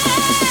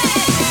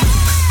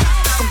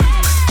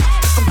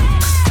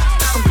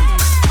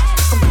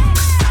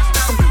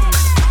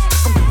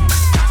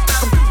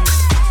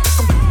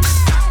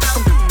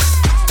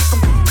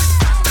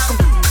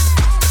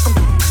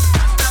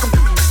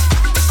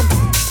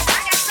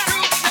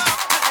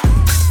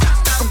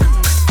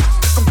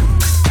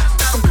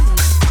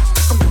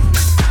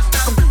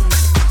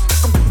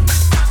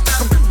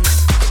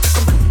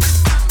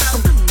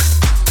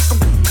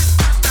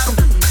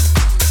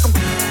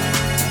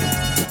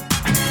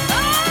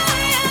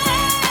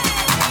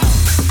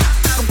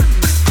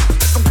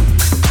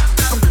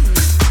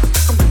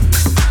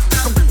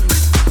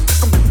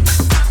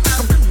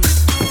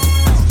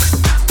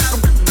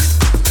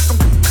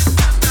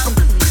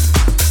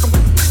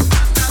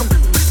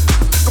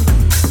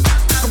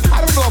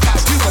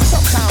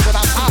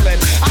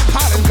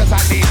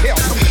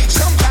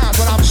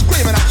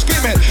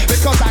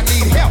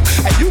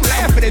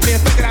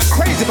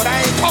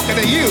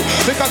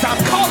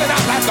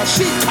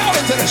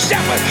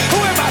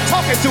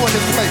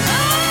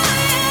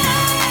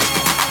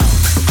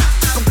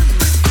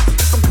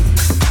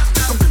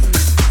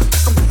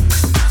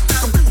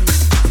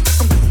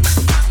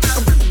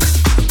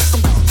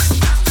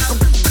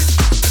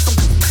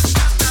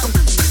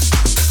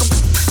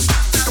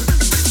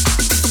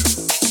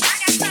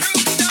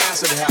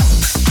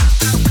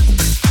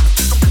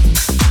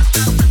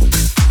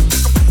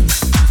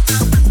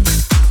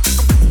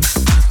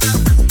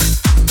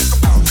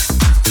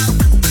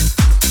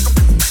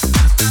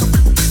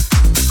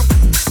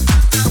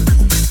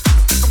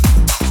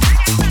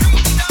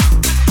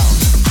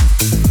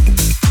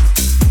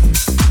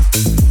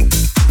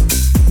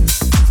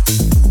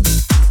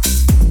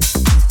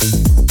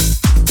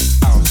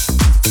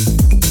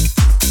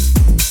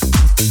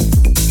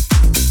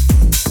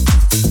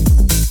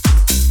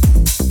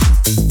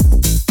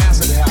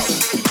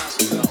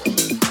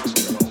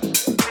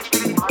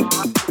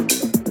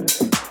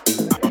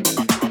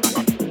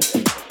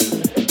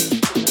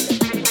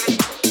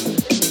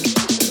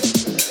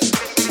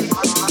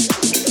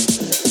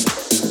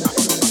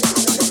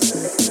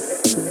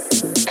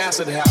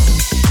 acid house.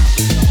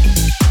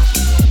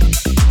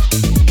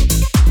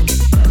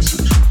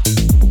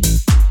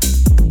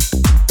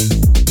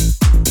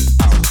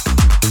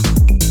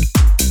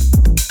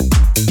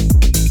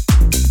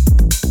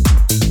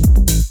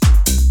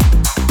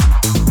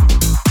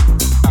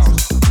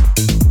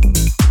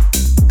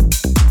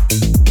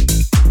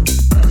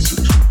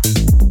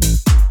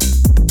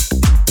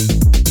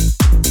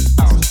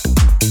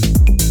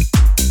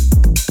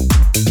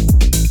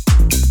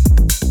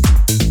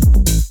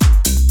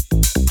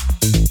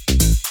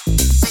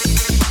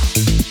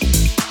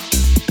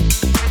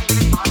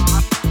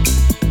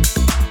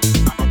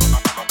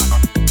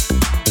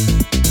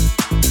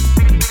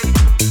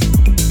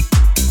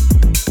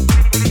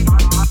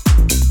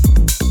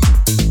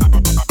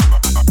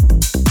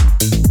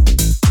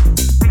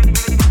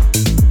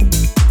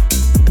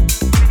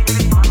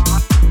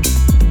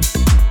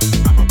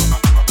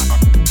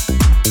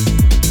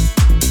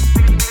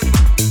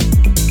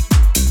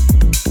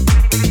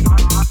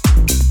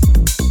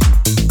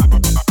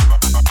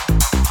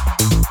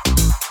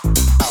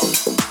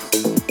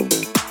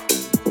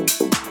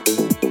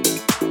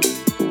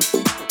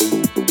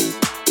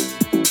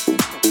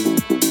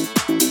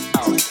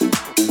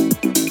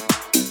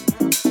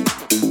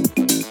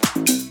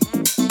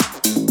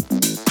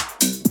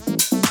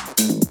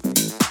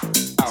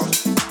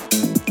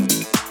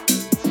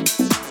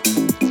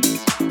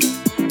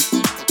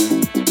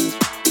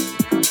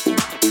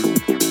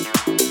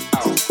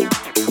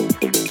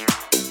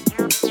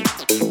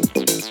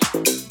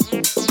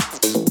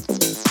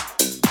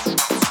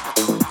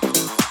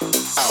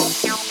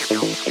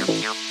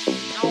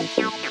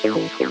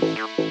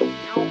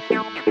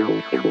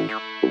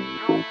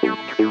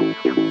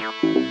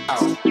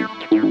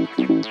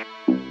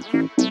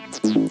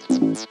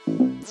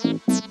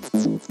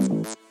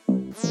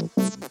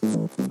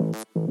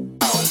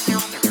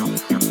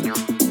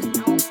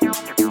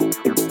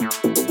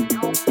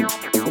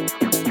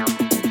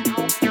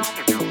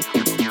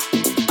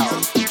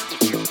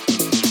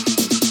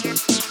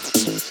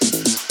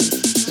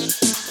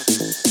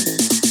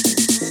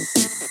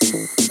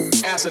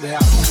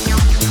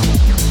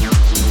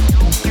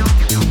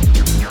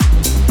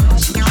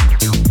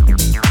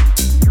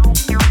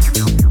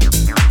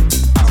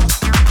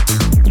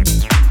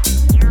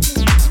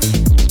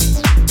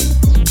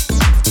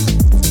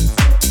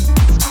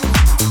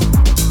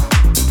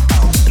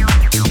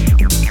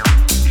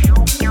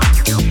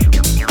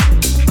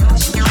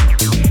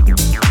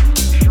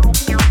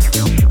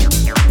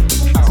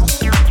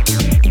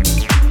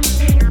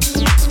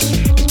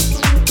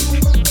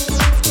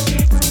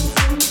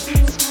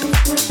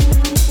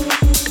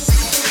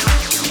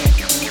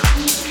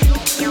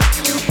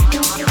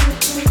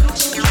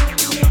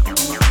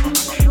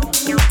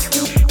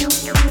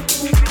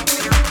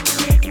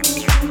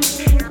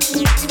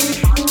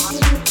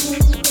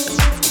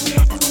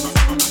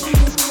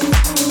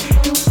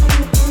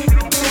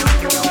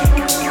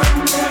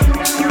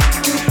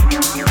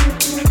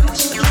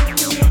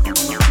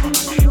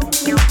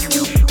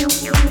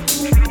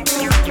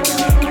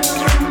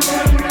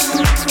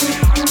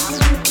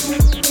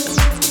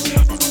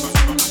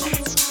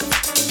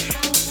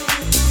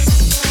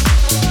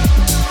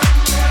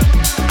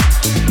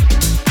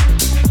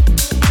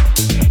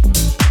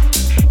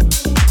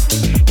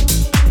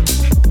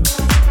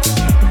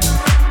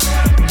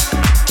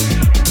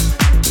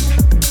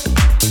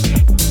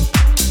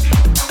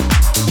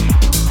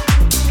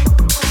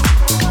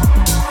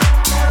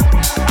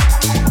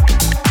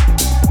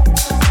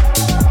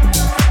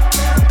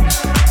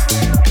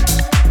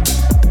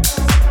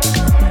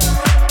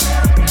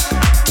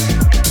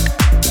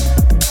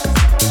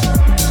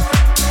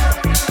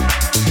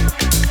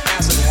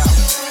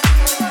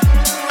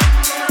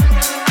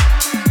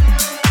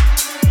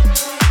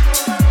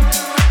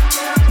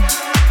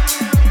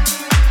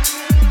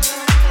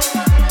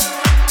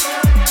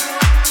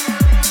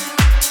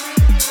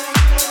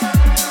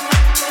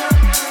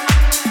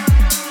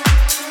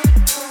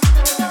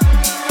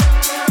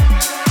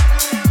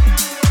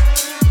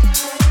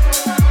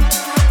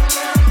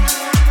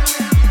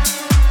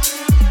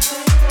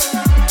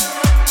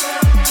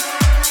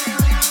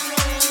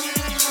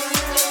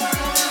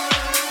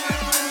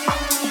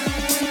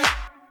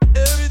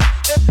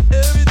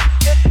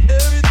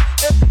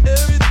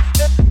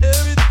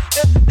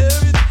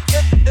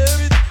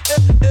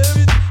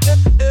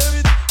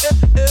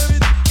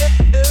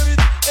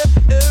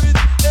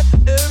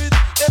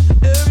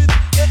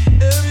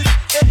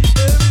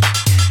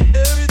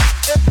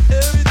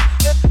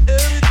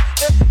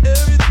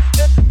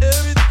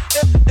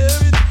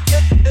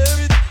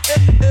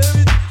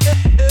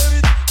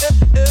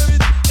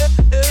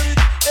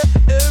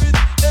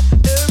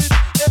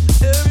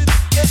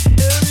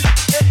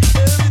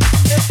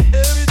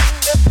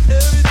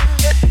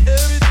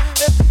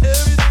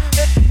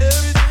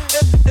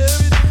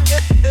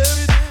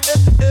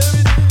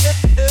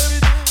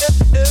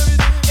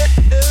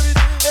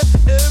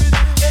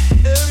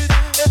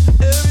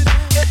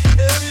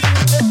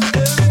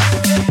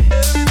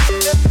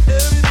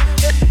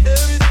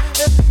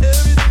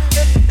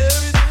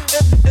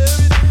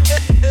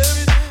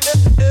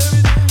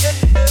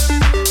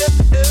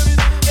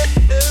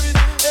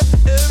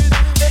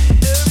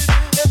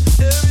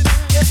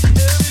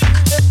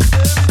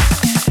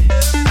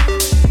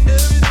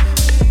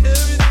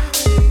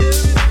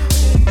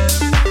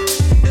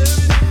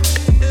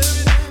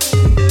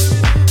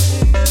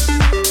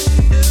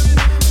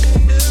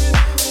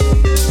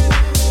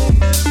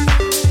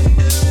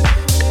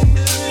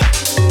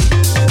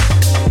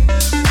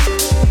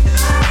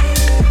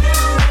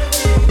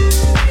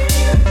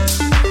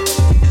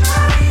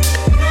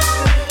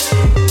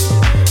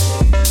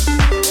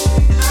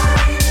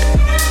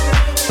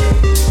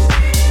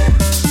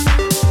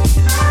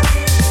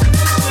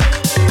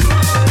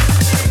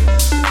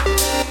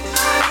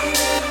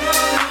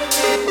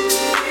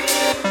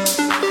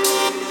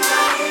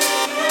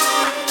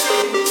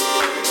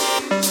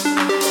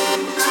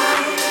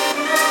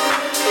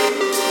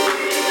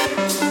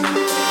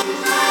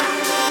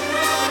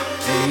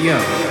 Yo,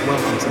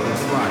 welcome to the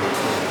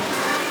Friday.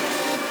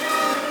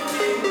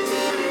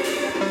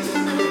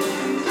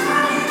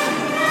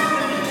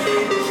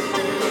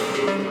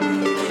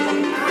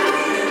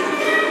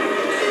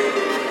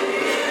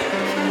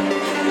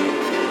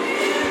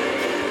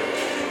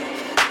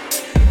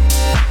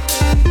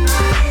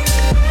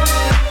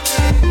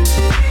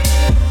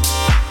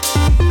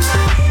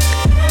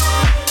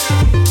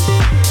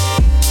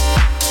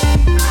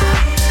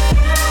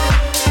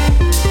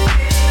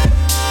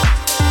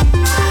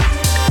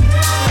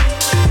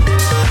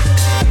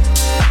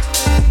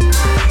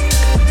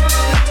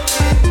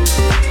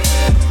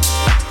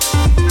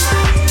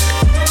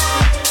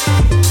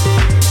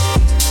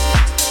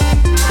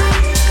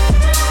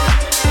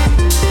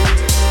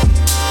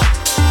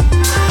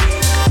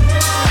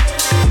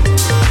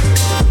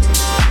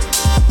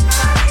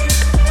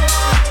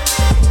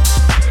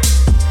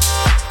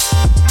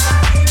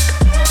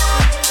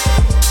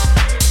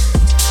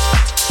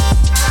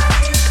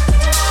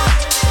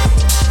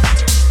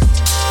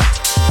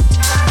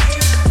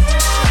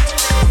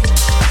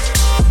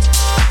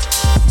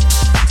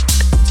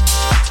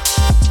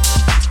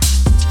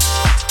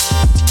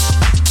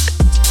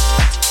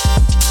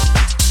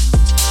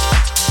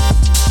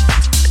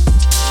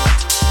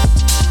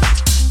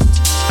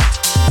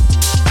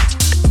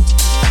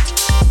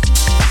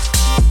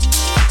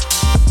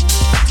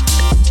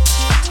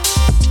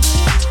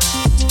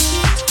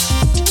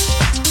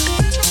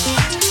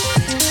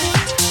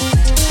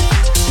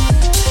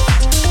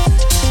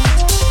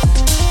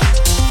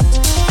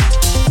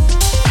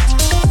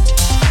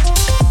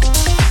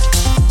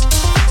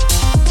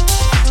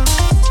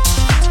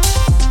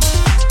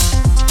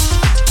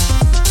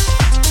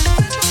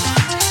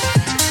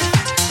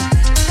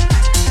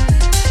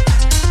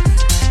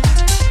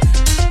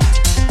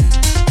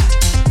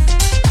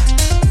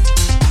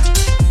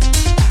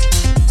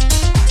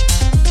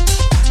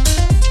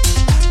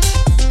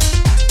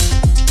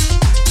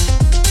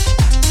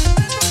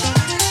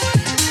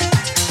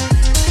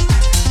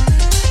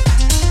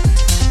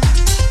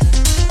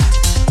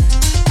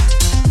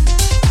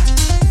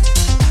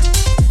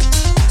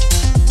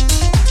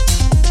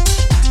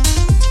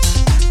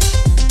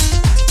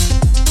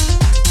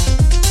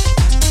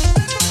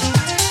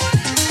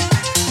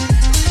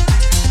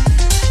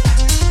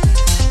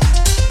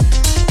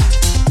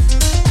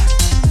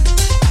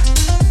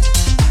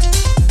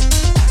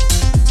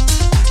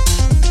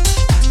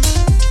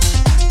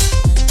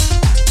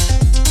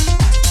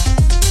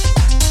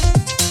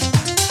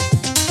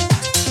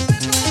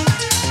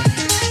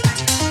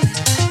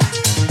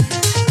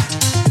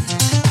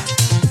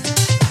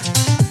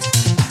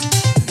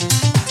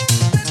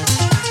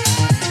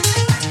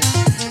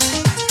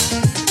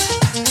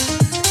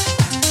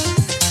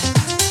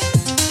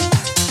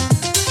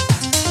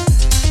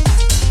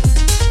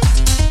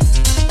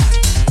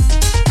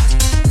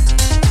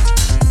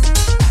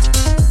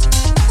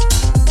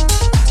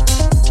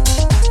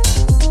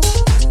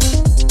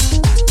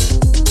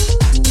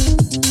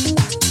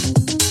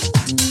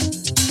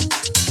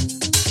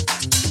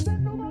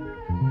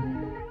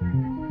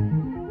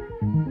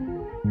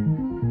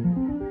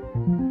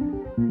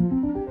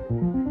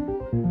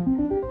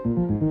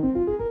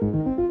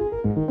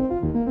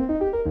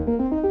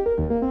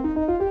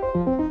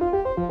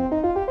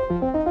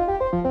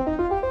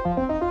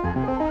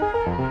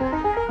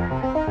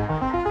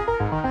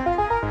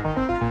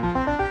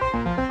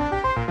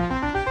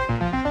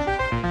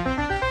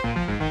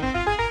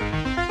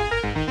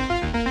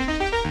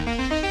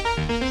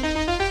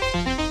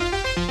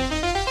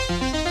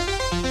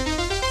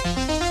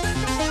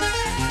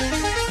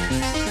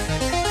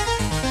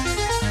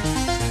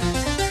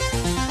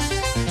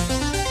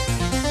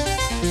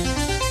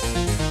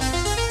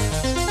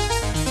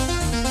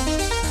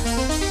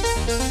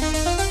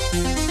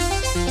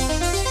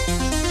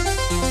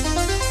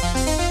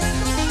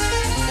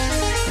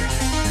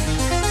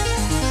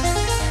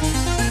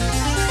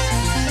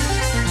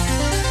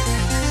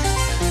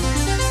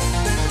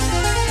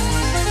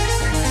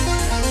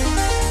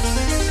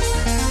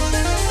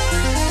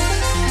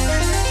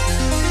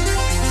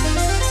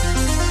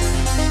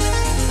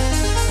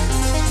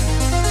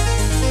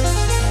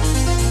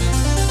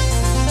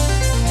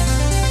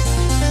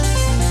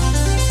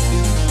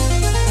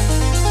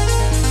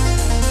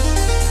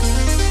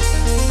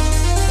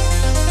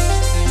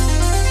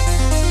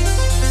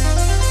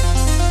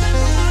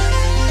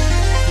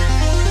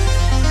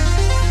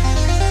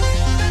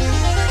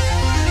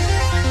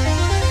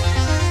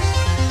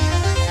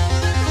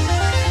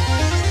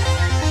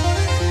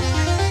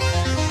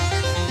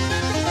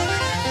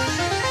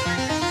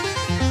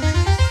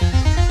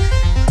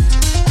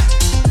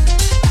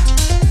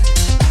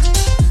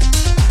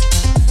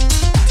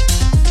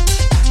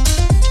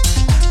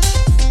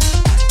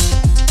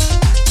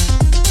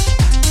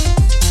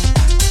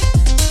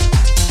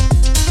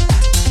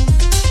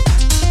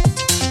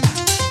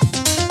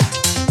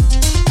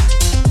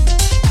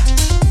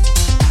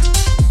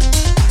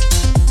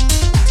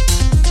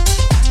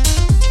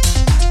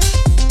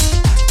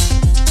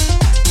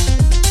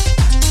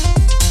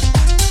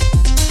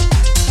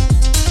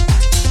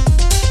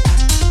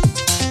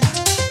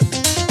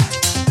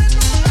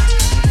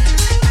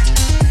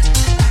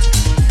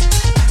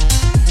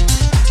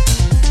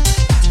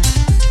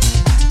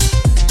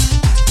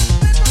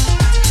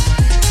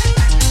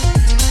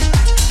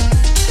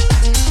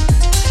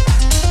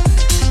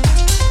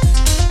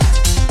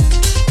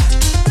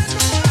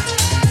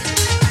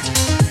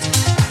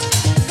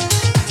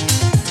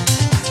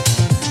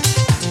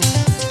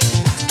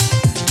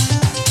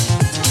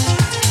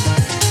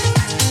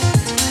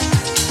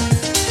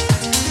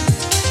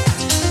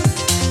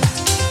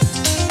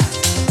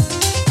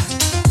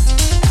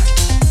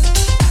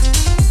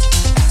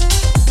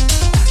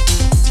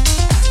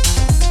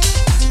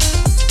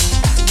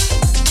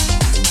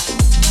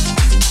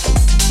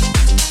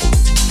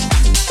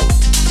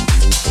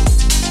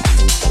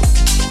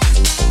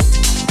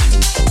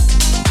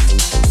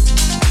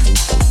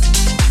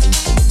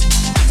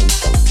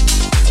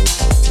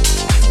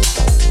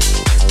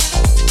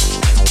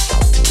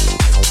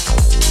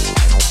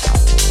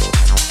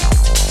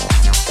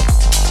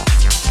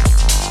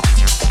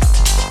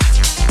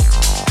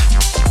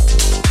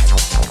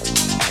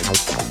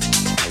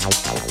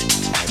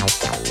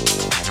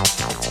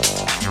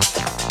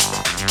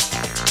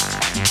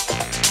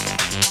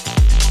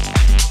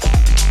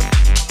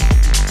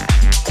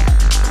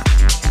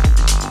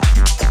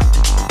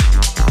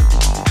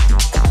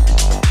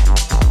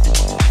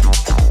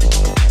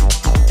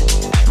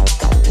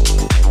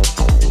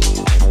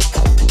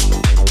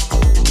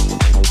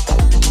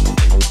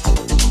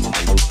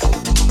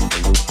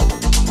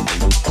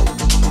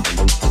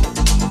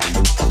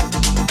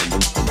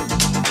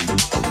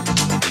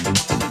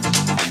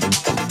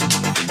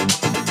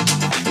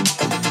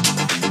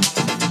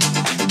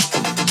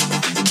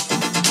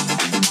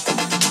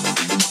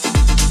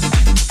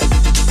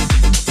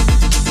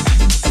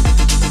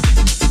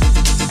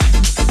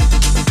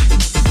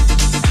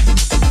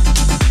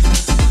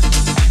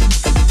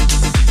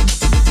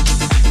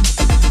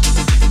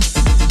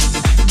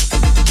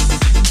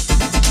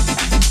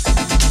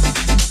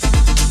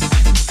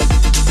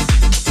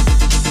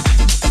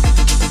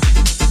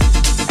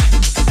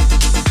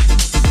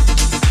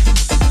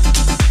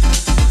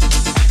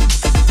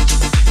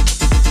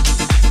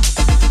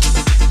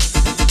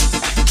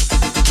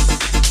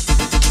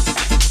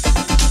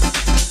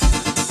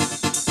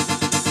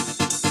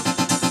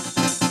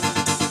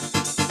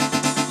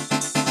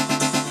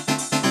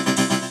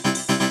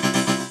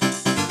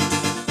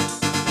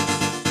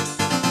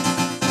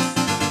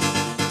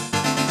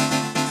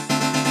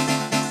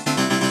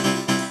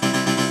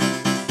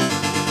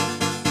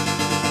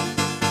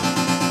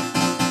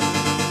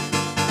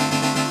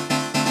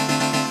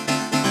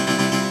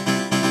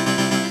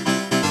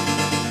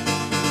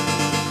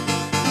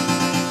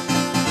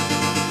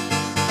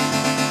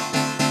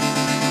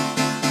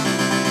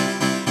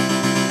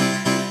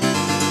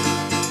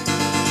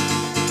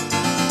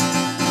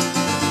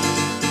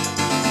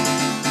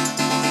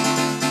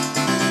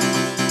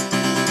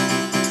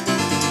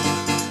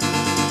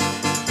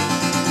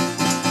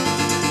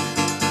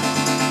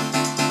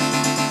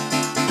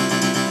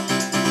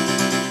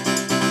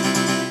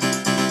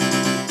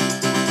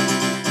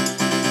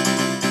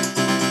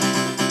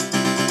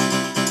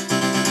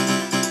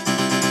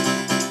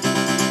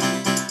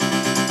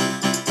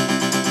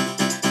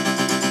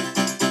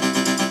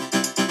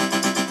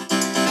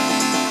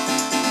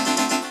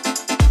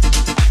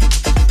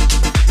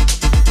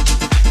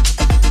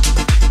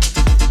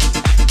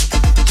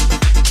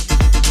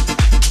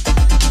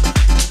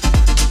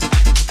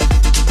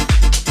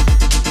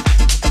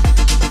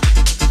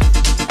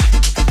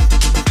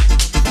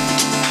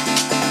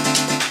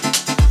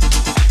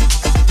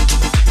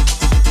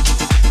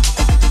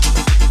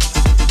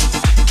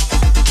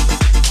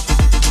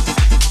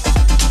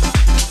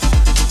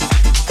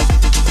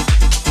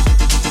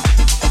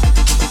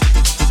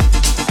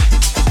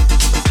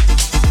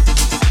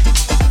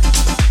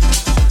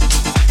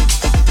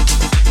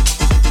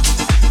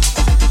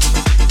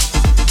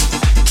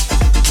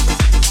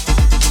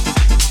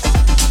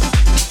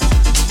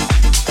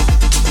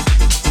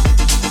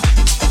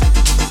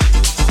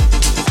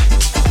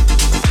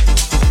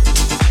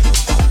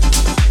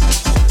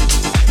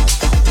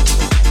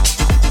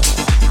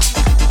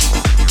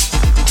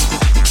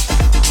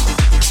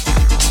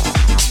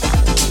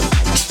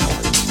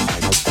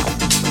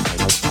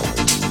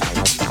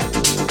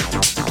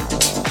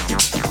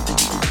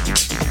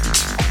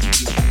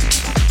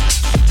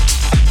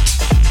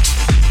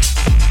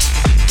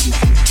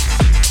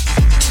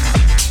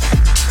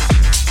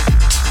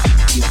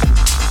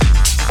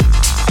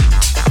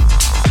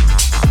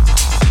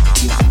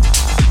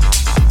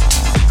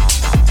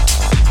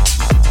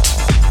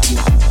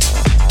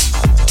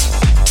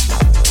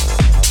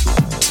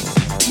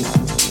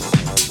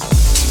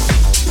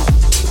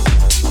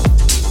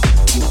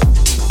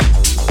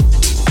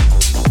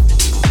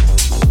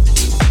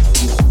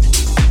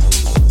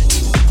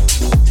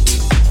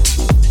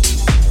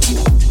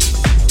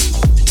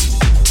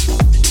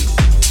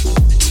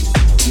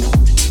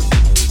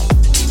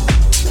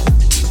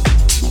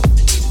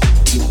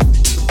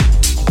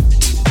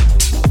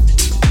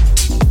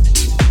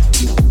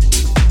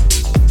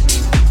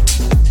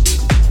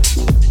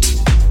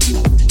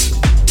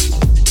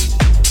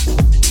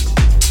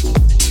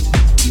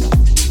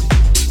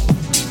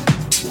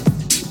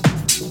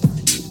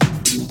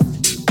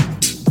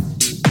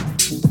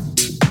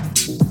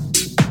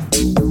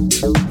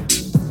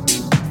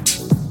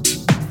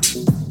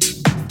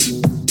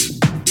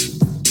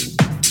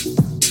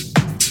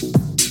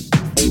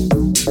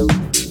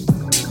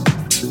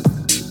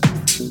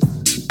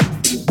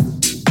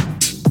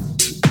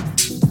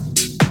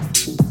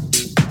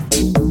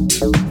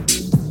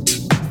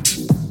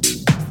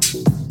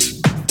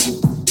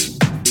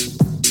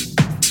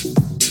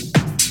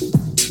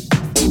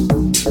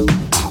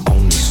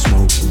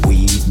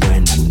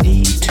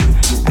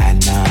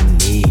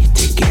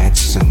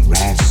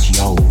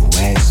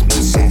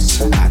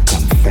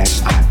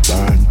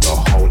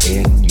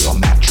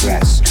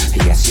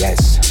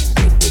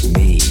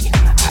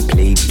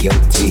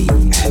 guilty.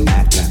 And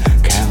at the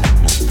count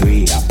of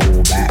three, I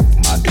pull back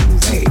my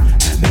duvet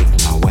and make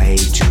my way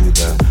to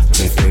the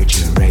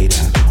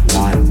refrigerator.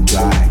 One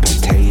dry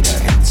potato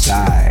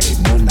inside,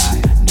 no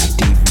lie, not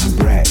even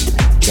bread.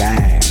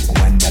 Jam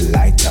when the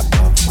light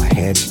above my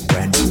head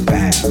went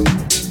bam.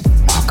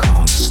 I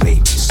can't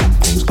sleep,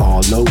 something's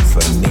all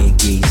over me.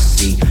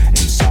 DC,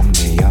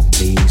 insomnia,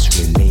 please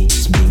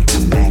release me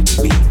and let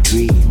me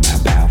dream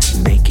about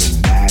making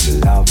mad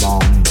love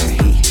on the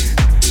heat,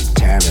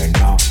 tearing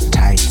off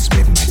tights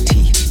with my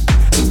teeth.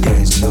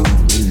 There's no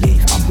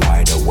relief, I'm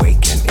wide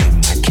awake and in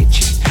my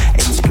kitchen.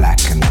 It's black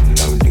and I'm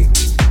lonely.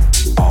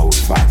 Oh,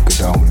 if I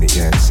could only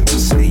get some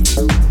sleep.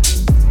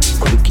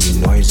 Creaky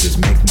noises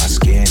make my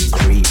skin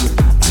creep.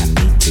 I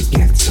need to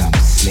get some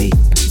sleep.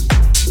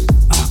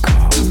 I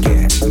can't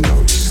get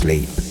no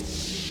sleep.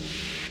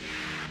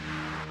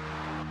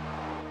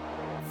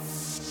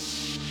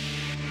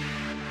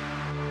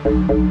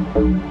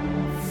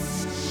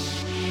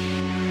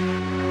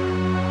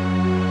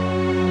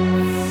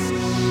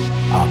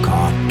 I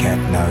can't get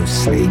no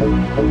sleep.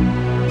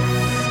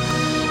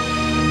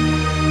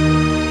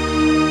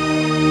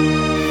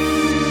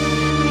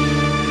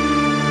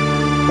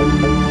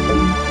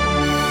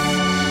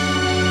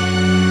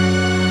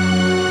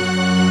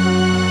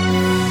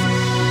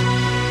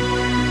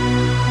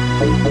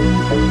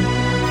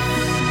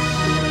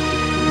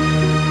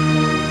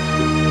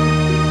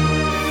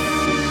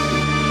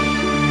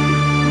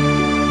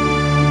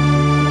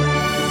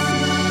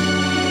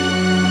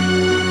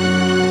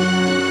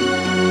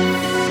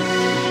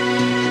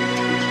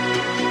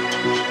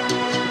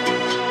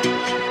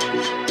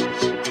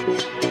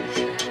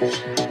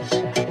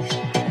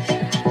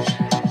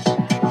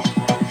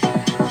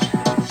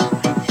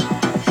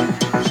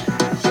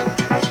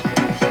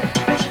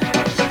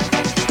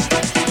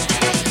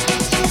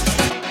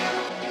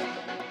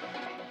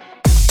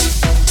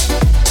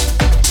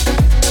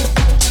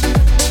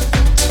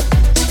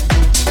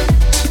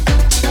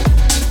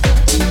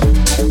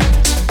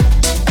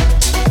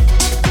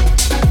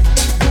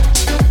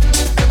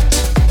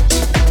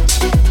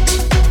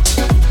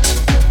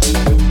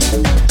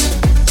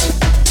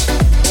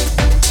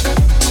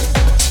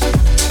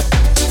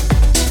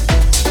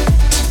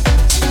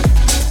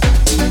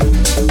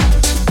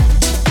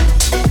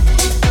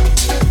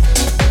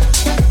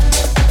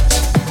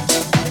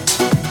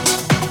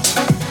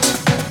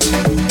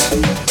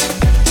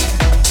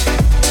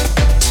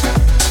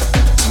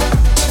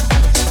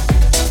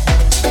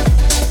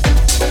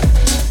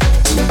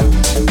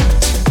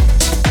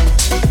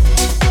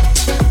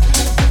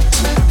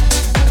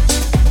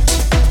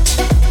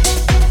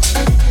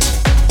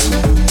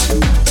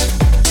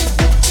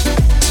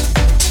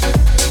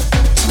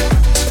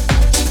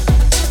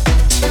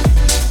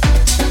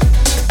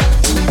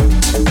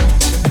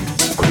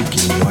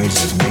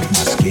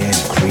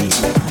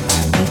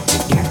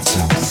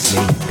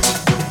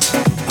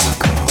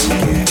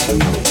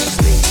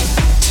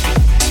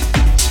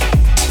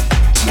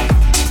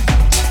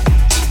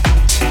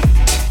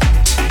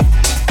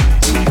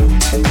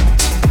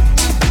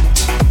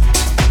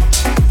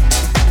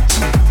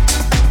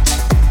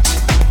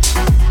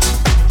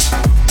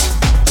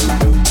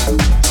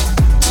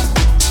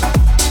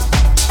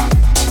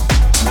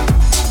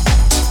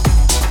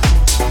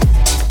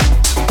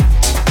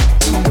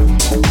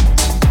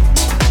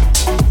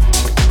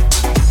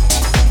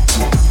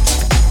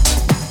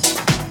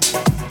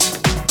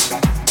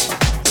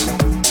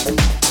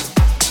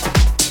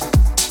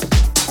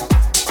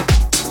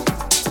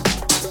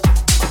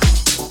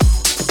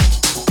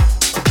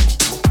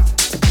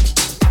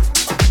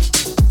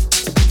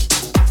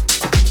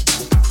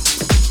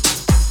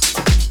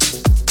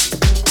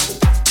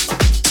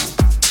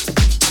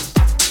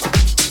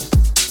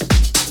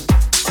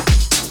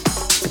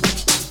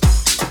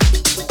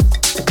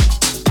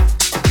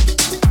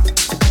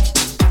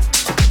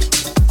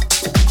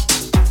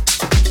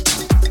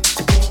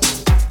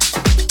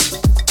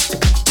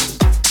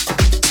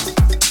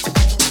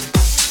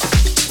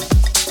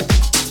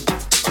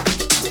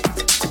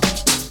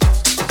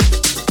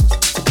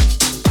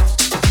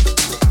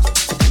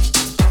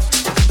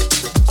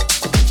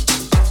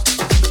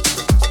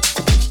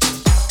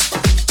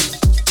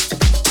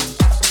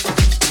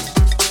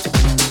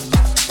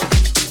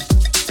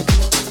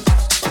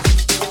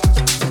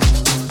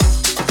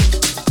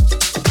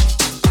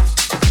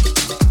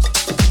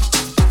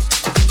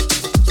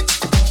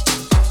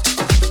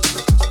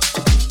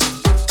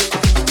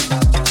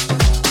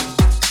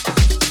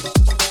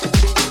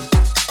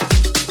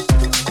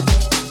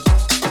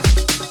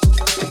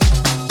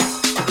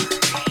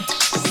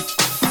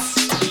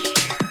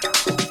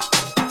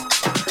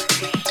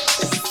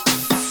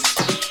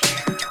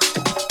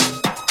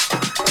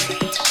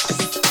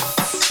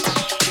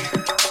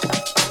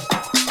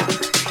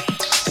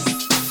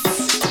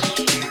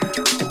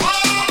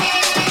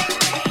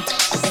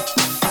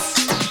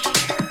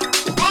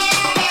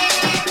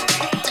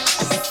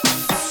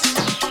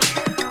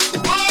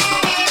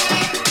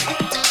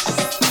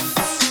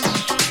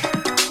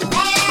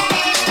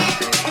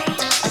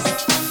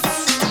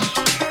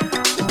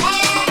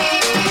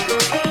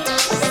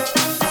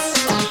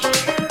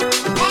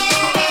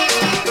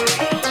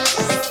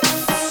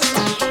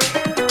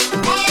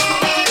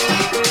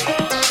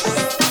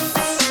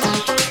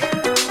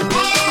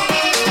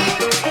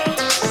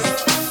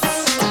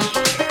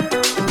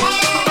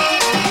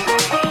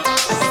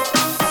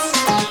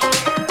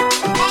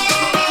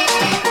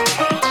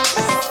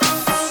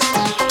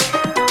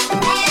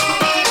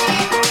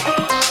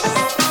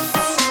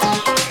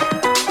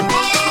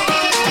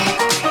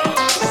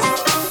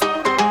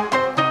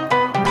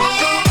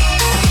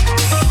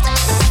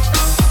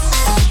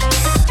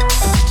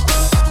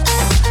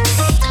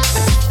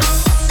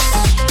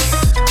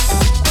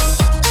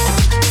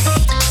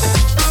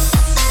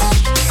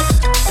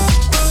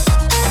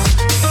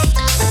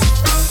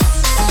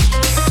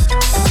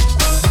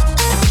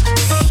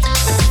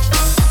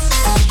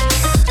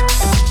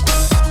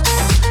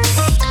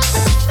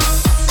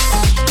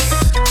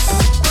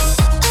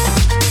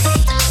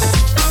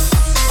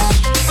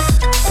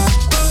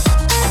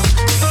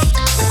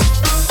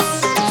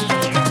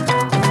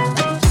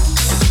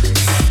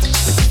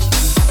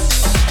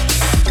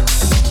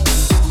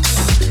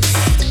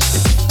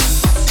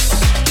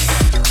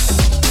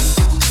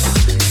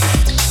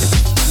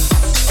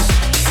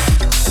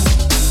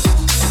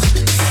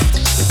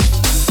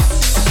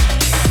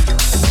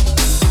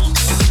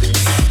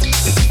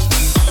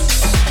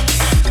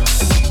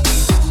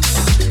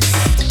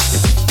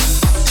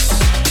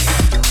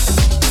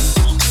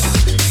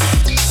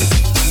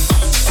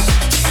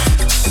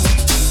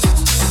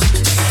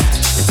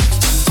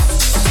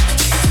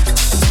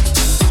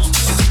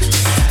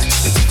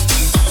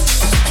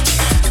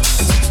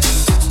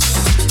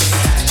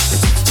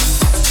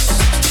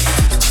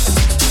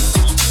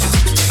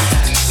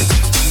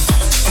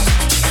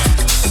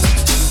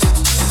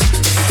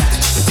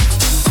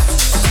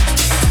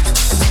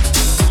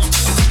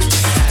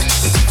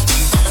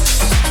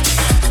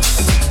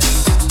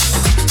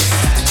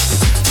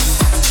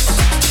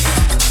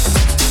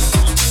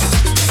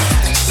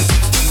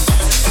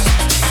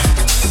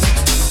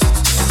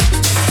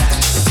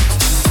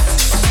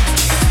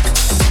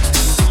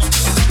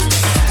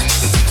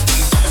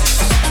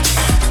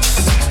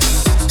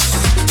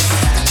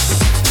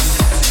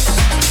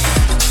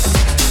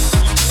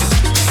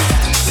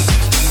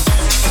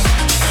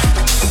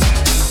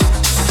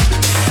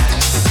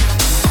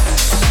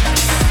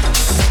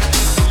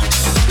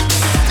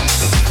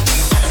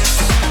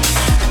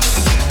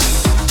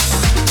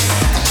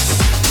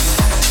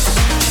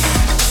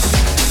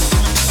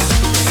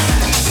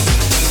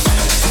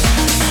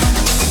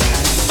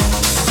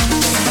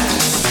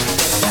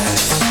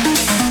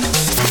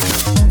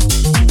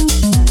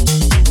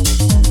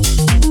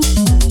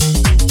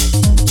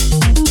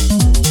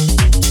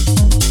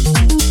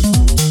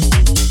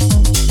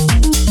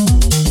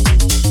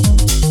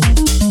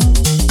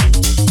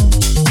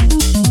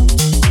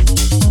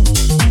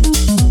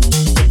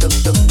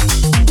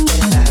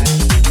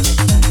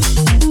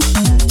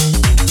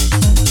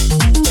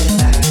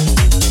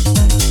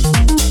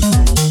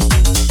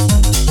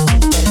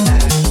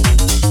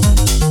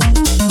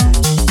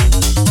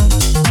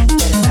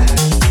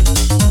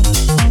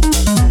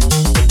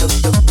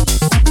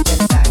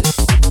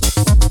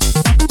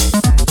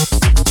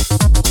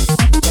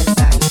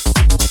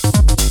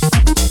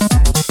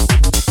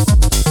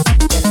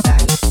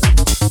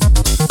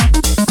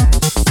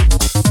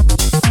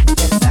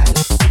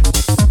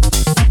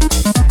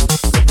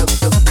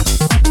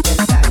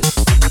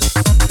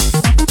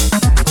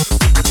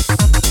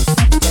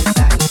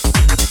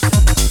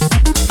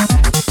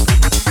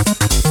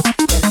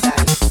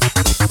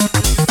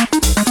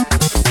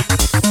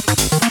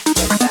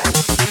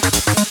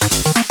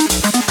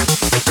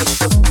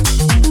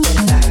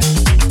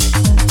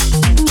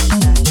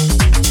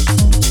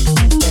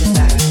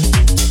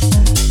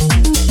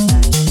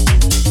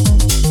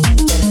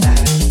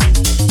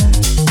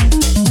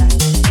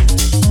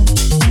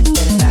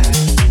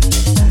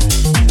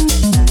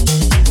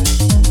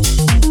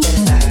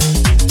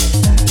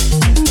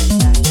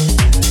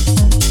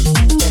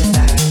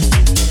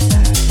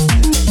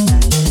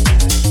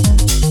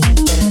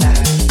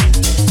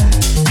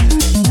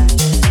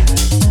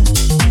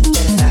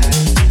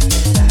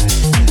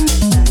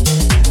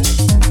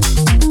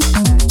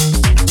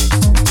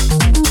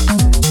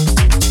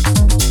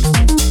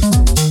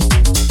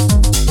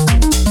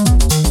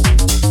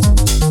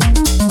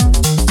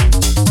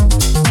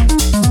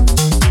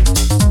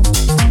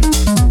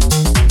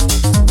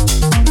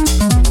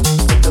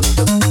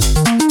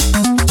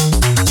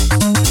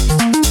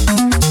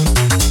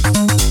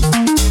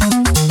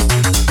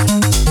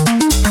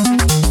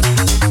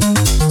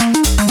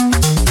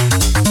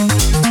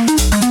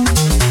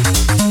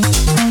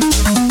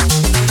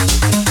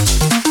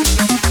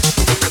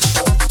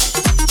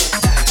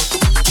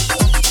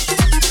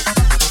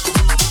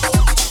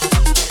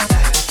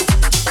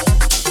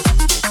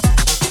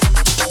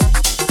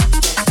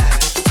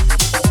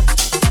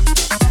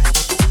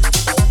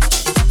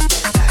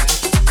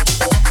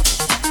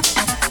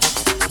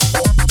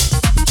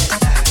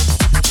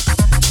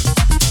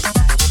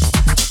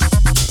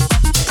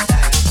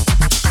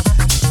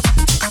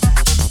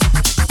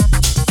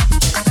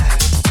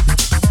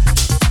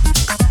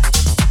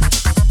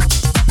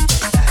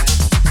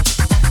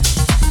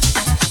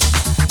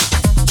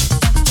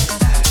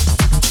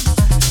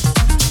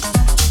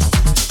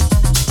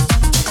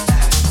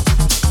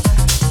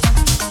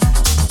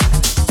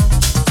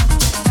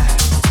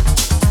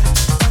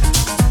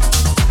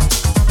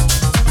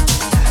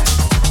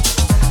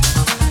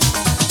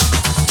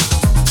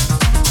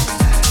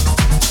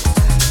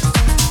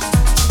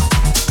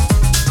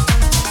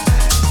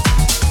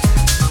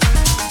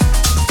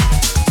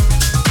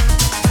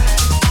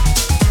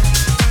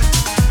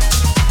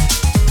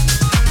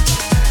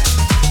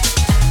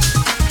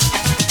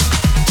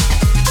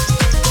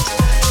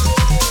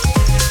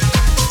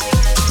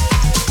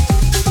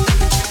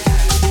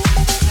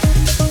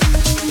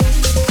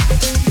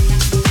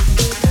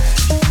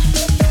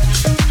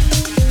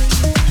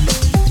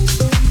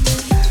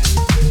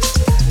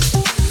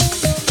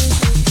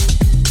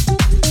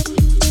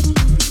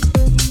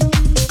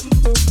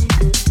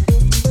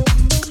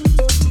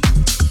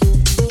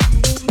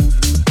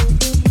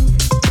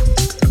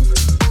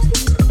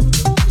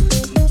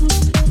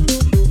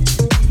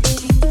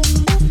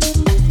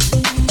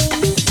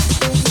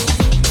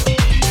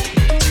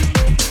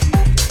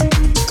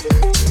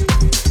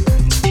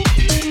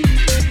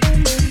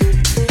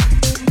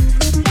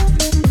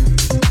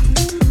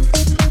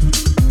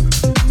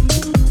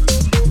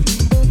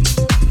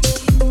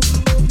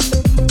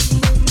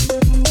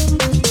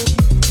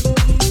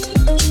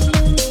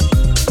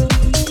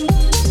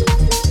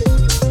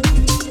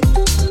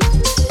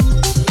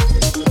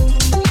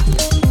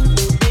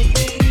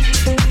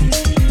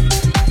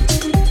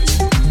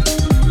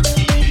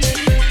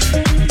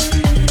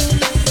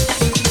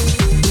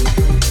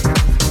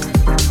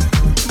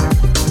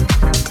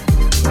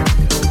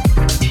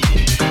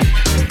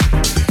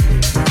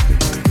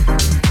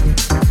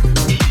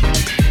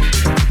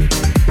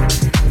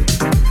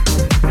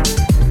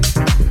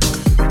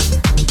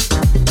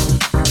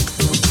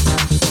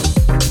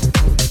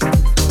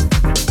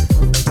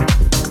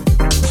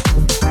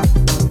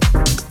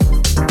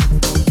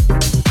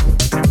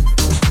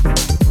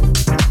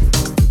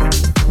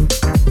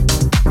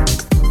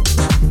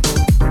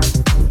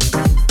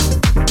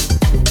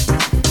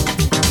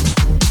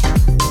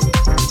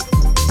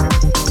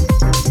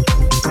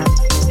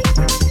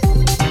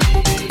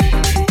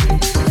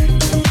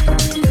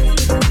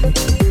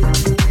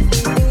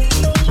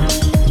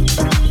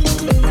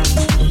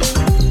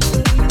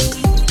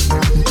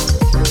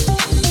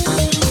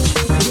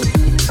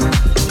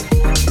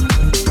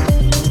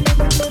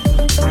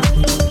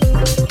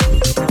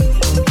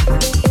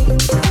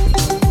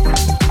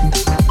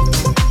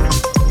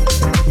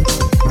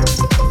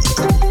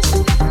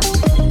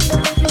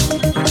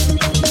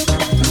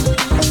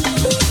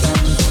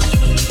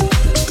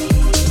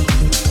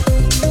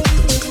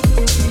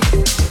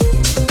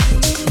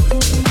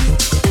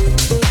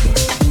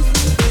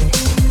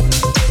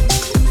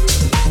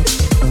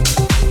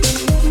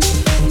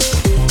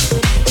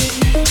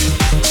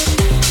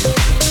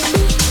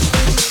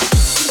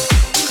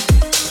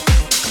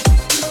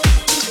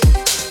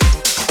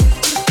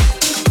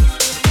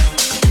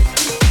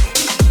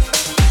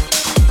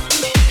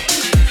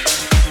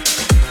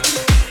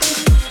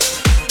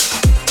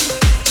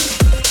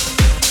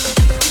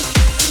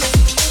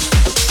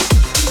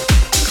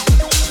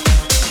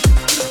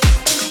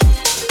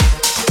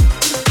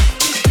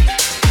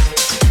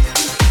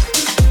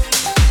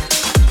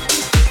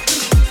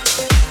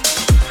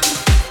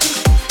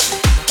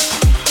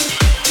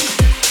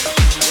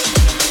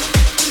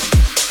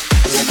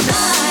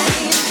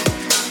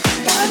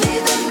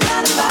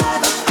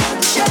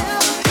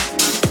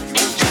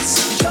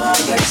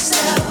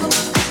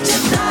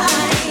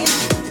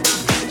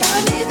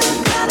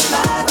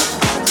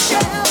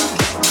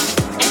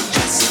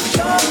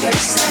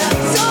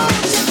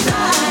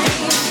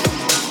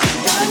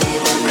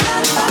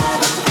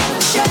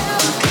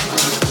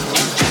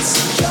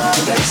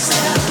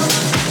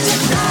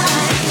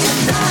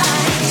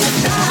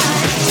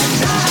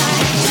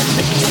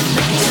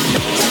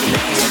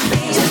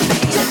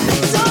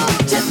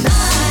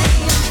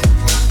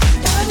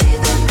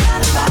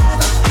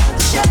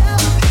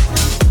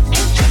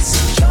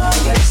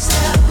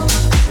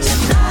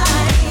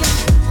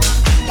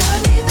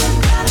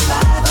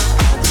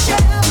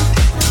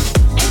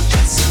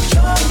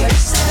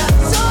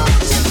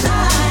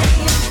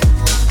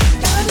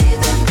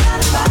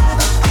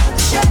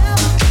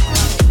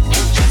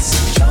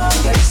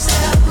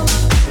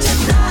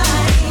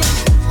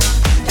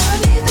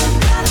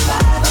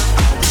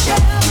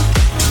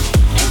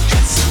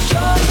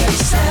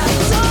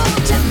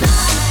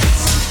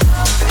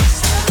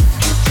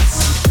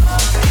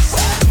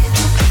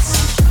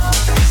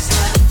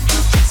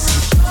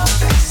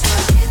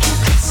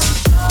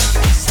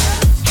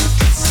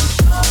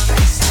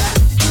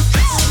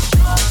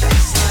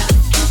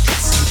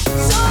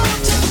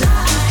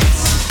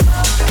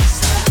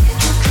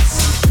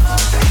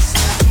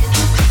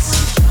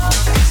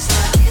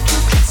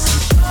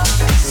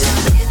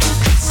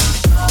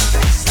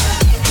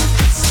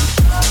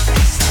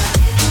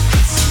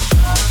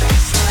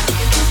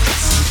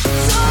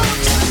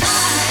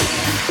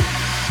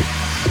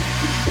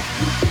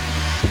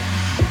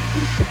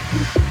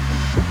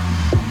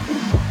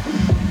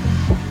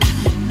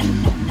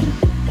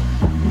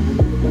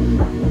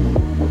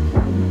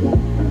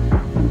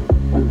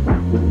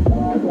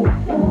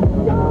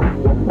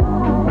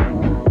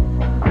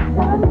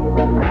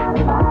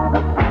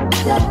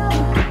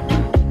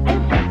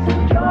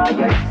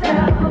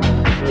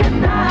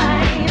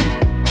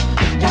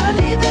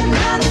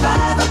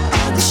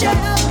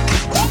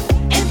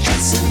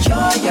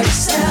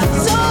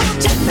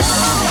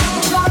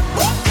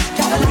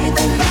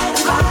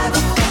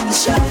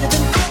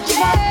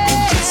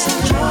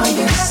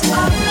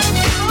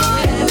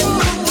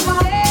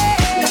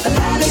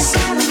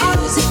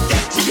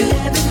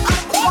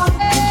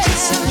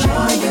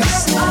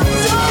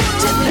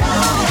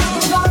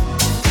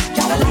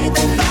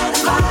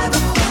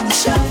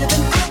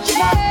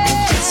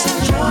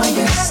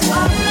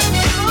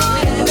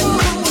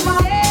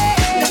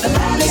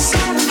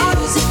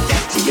 Music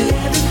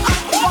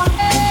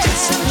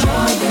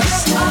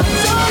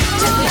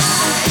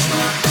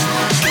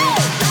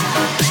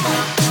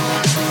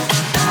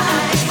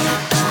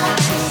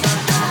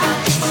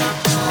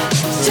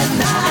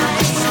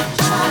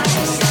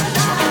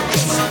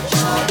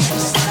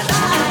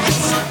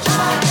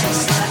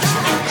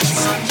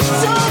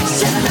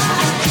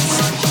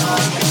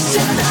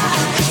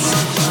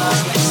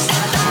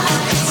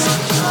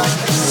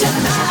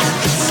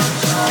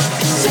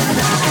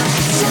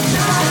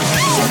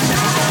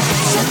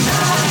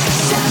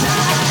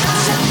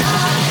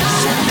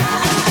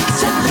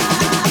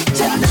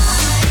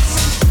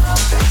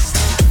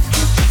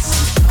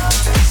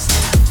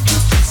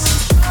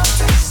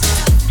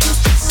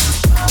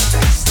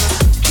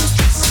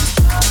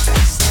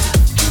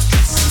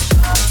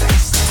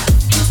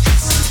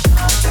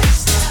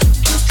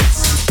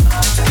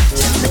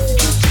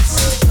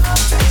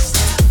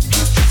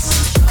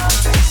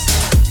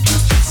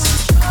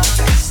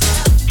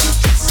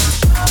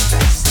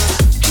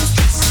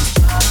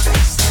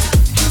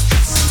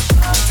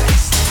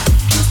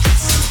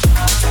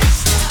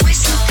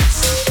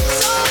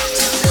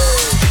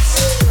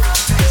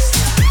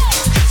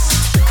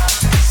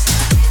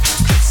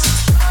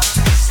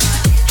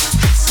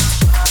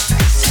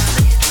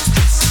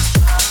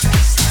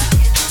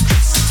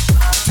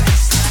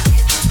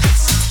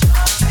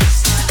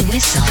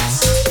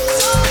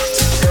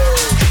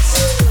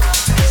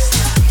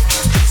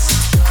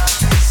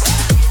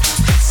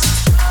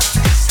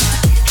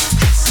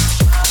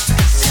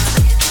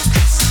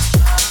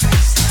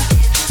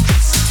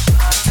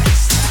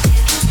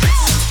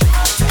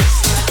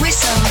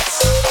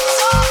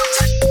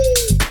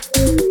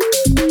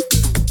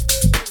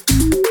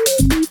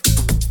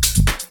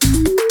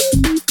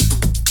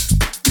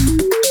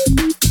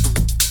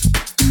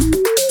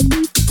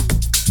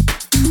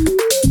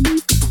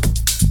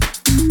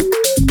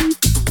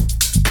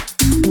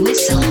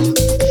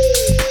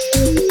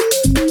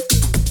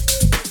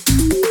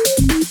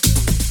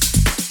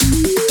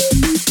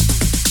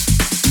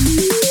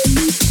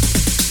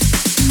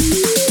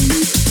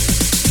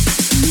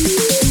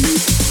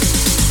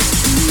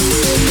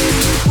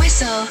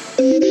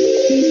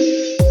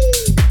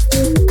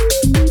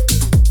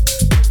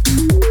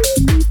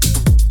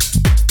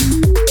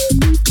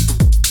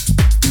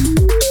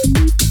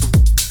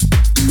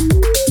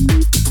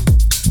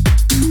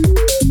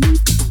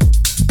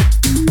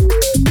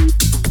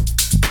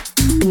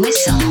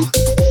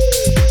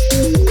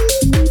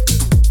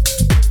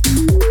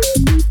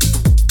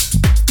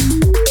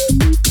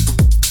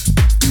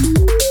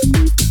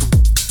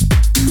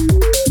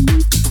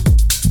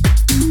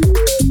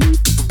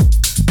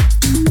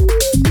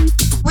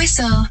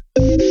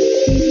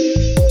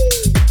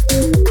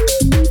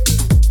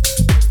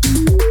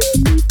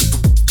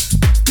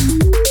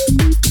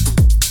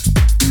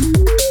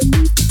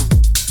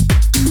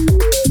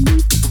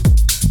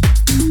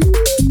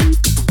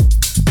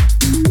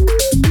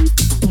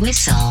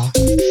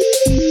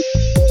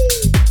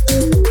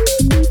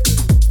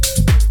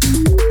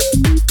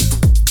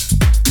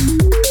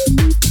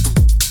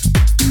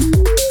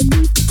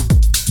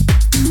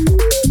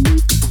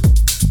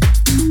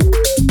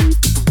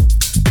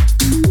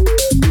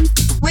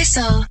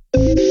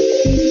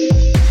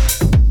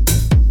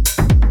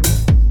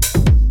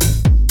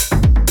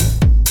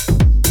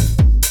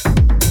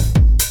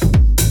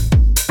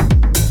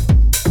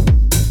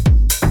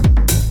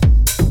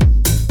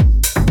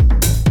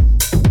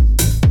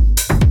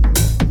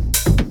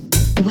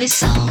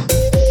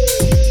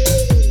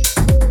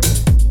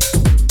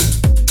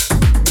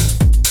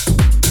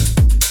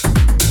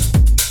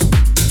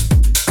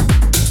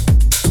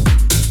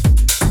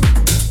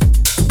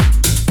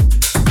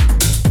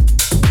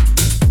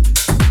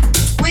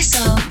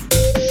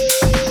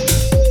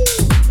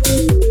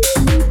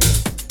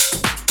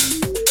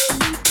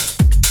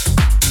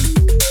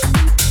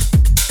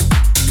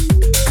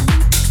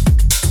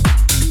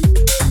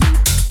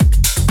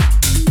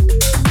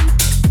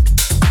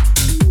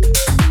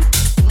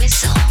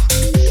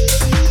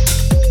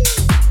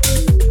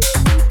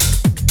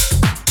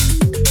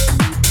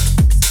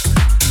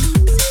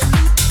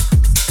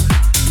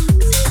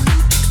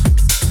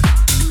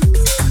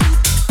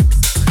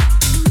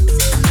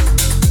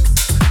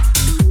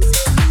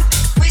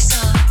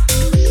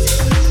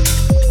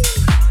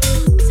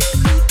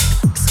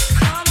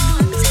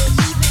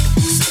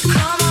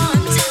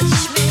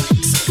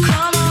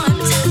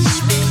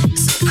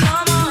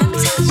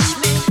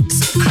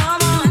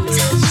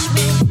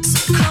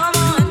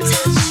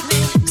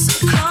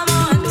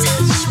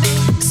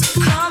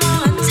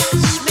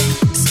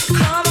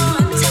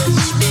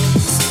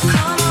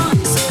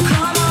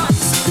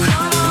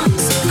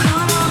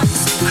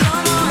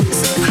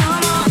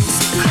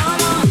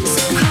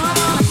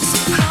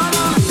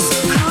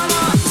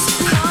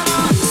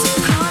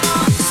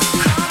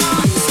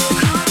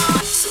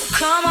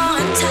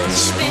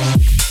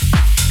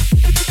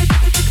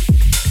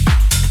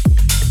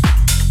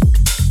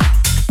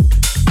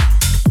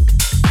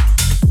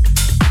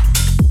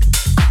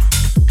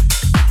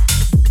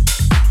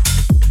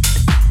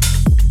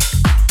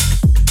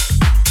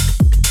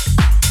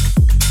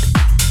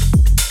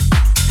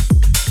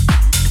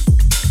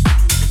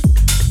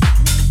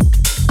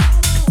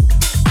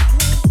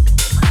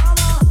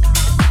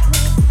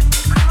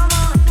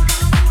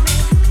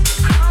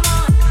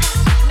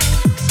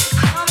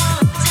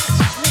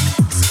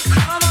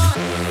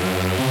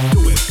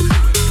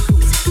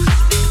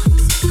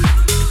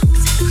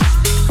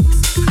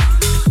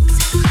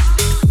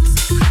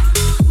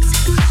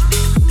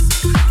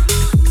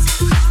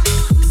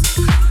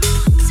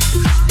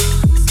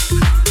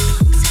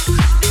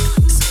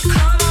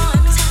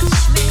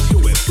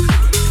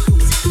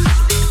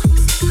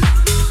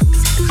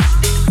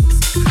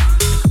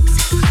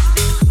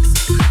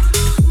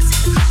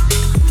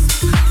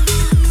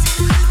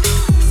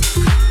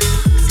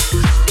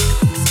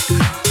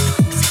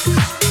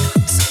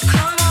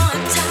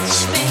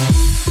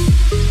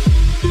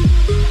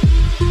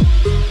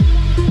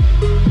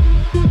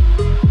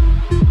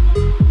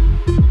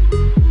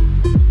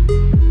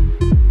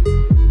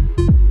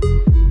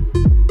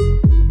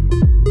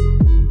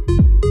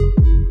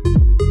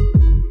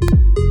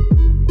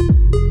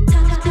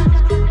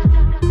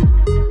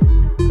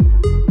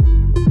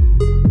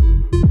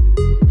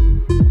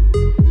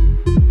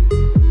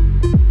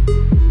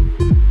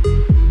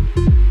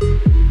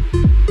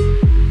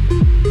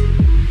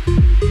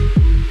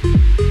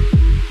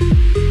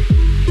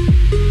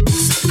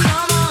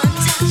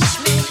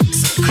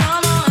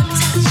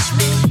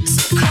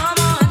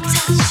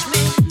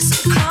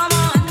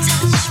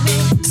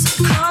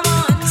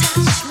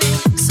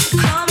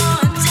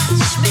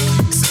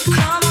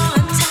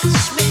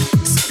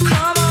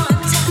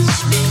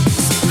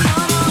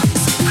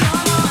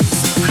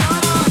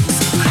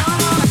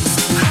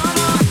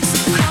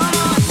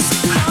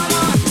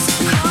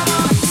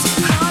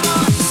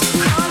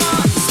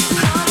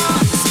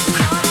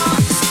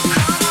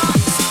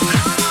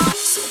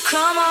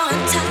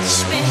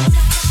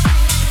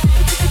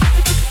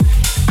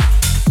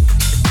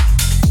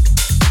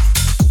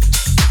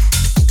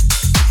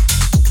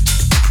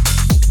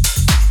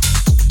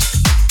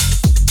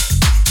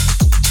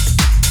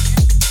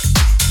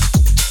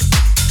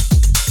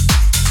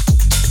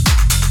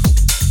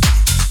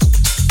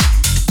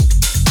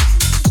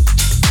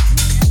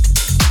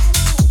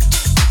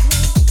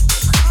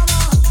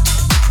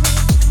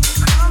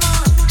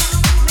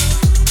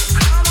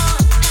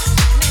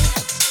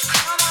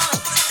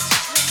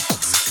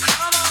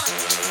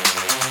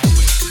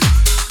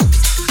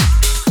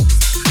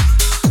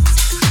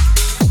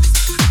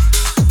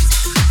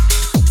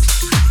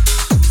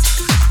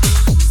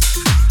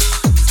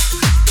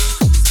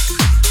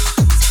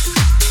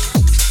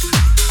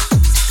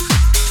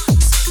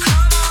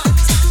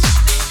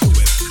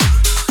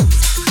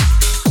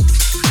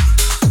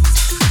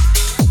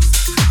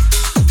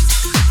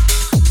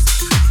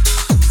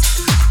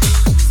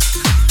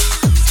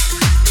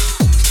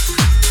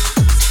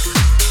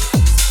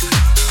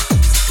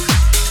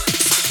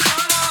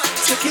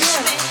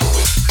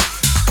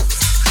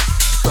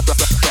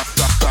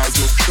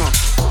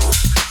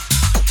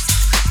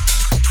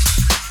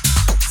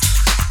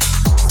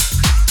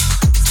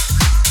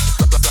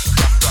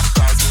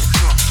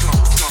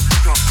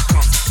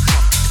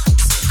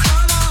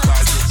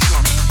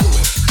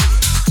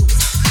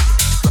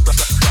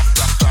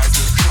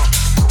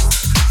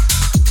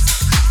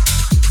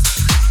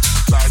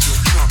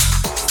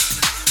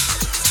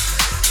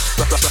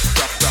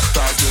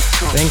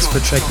Thanks for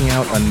checking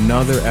out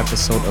another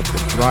episode of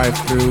The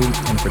Drive-Thru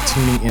and for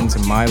tuning into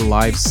my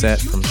live set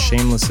from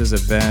Shameless's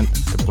event,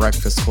 The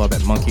Breakfast Club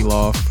at Monkey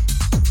Loft.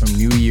 From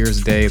New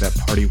Year's Day, that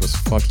party was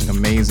fucking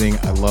amazing.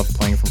 I love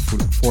playing from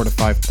 4 to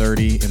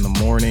 5:30 in the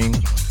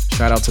morning.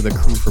 Shout out to the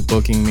crew for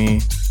booking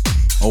me.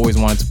 Always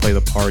wanted to play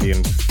the party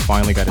and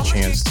finally got a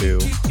chance to.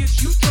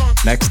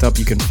 Next up,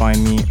 you can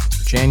find me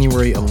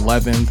January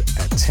 11th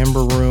at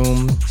Timber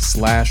Room /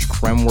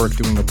 Kremwork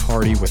doing a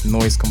party with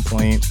Noise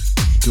Complaint,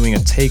 doing a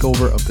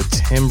takeover of the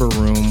Timber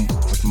Room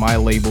with my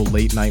label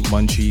Late Night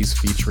Munchies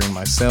featuring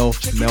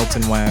myself,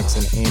 Melton Wax,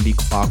 and Andy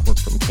Clockwork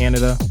from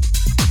Canada.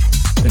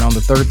 Then on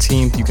the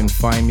 13th, you can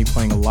find me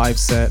playing a live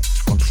set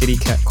on Kitty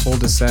Cat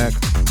Cul-de-sac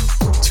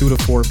from 2 to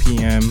 4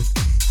 p.m.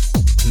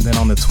 And then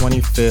on the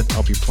 25th,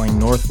 I'll be playing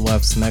North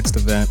Left's next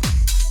event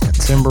at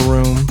Timber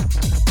Room.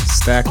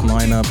 Stacked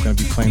lineup, gonna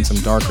be playing some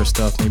darker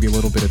stuff, maybe a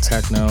little bit of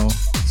techno,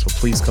 so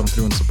please come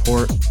through and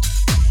support.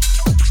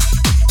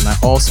 And I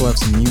also have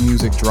some new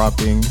music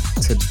dropping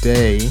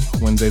today,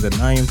 Wednesday the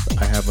 9th.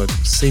 I have a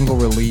single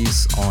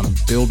release on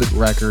Build It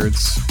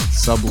Records,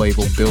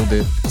 sub-label Build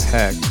It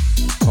Tech,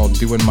 called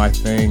Doing My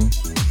Thing.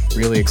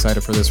 Really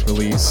excited for this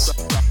release.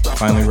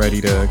 Finally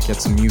ready to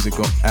get some music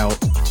out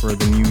for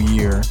the new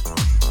year.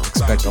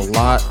 Expect a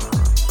lot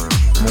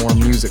more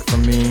music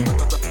from me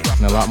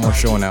and a lot more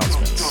show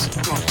announcements.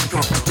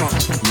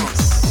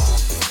 Peace.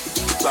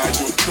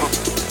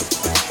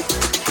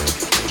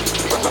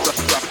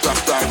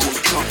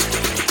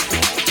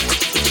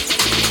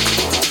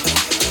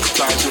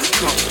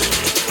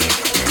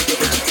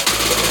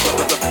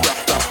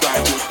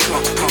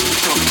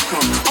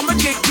 I'ma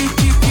get you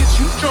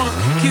drunk,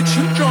 get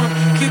you drunk,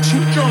 get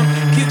you drunk,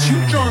 get you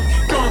drunk,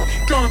 drunk,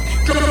 drunk,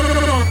 drunk,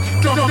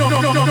 drunk,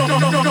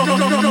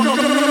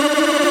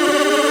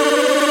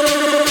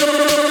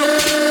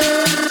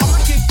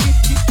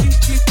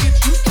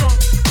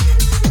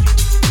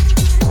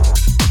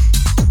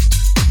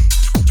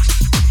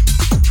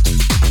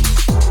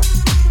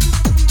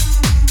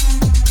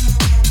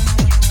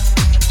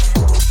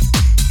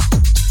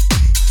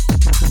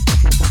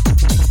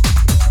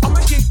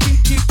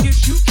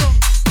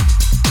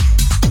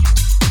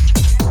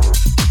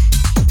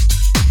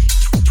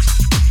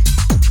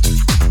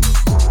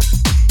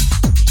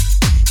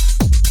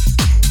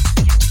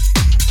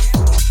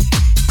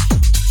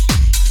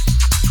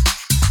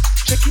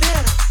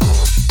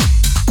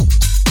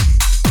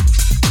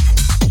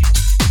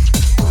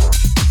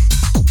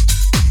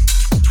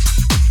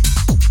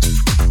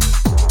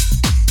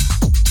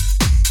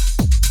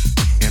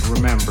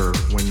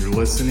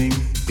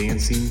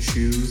 dancing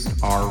shoes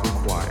are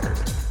required.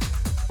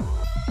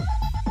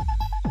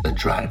 The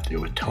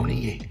Drive-Thru with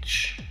Tony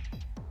H.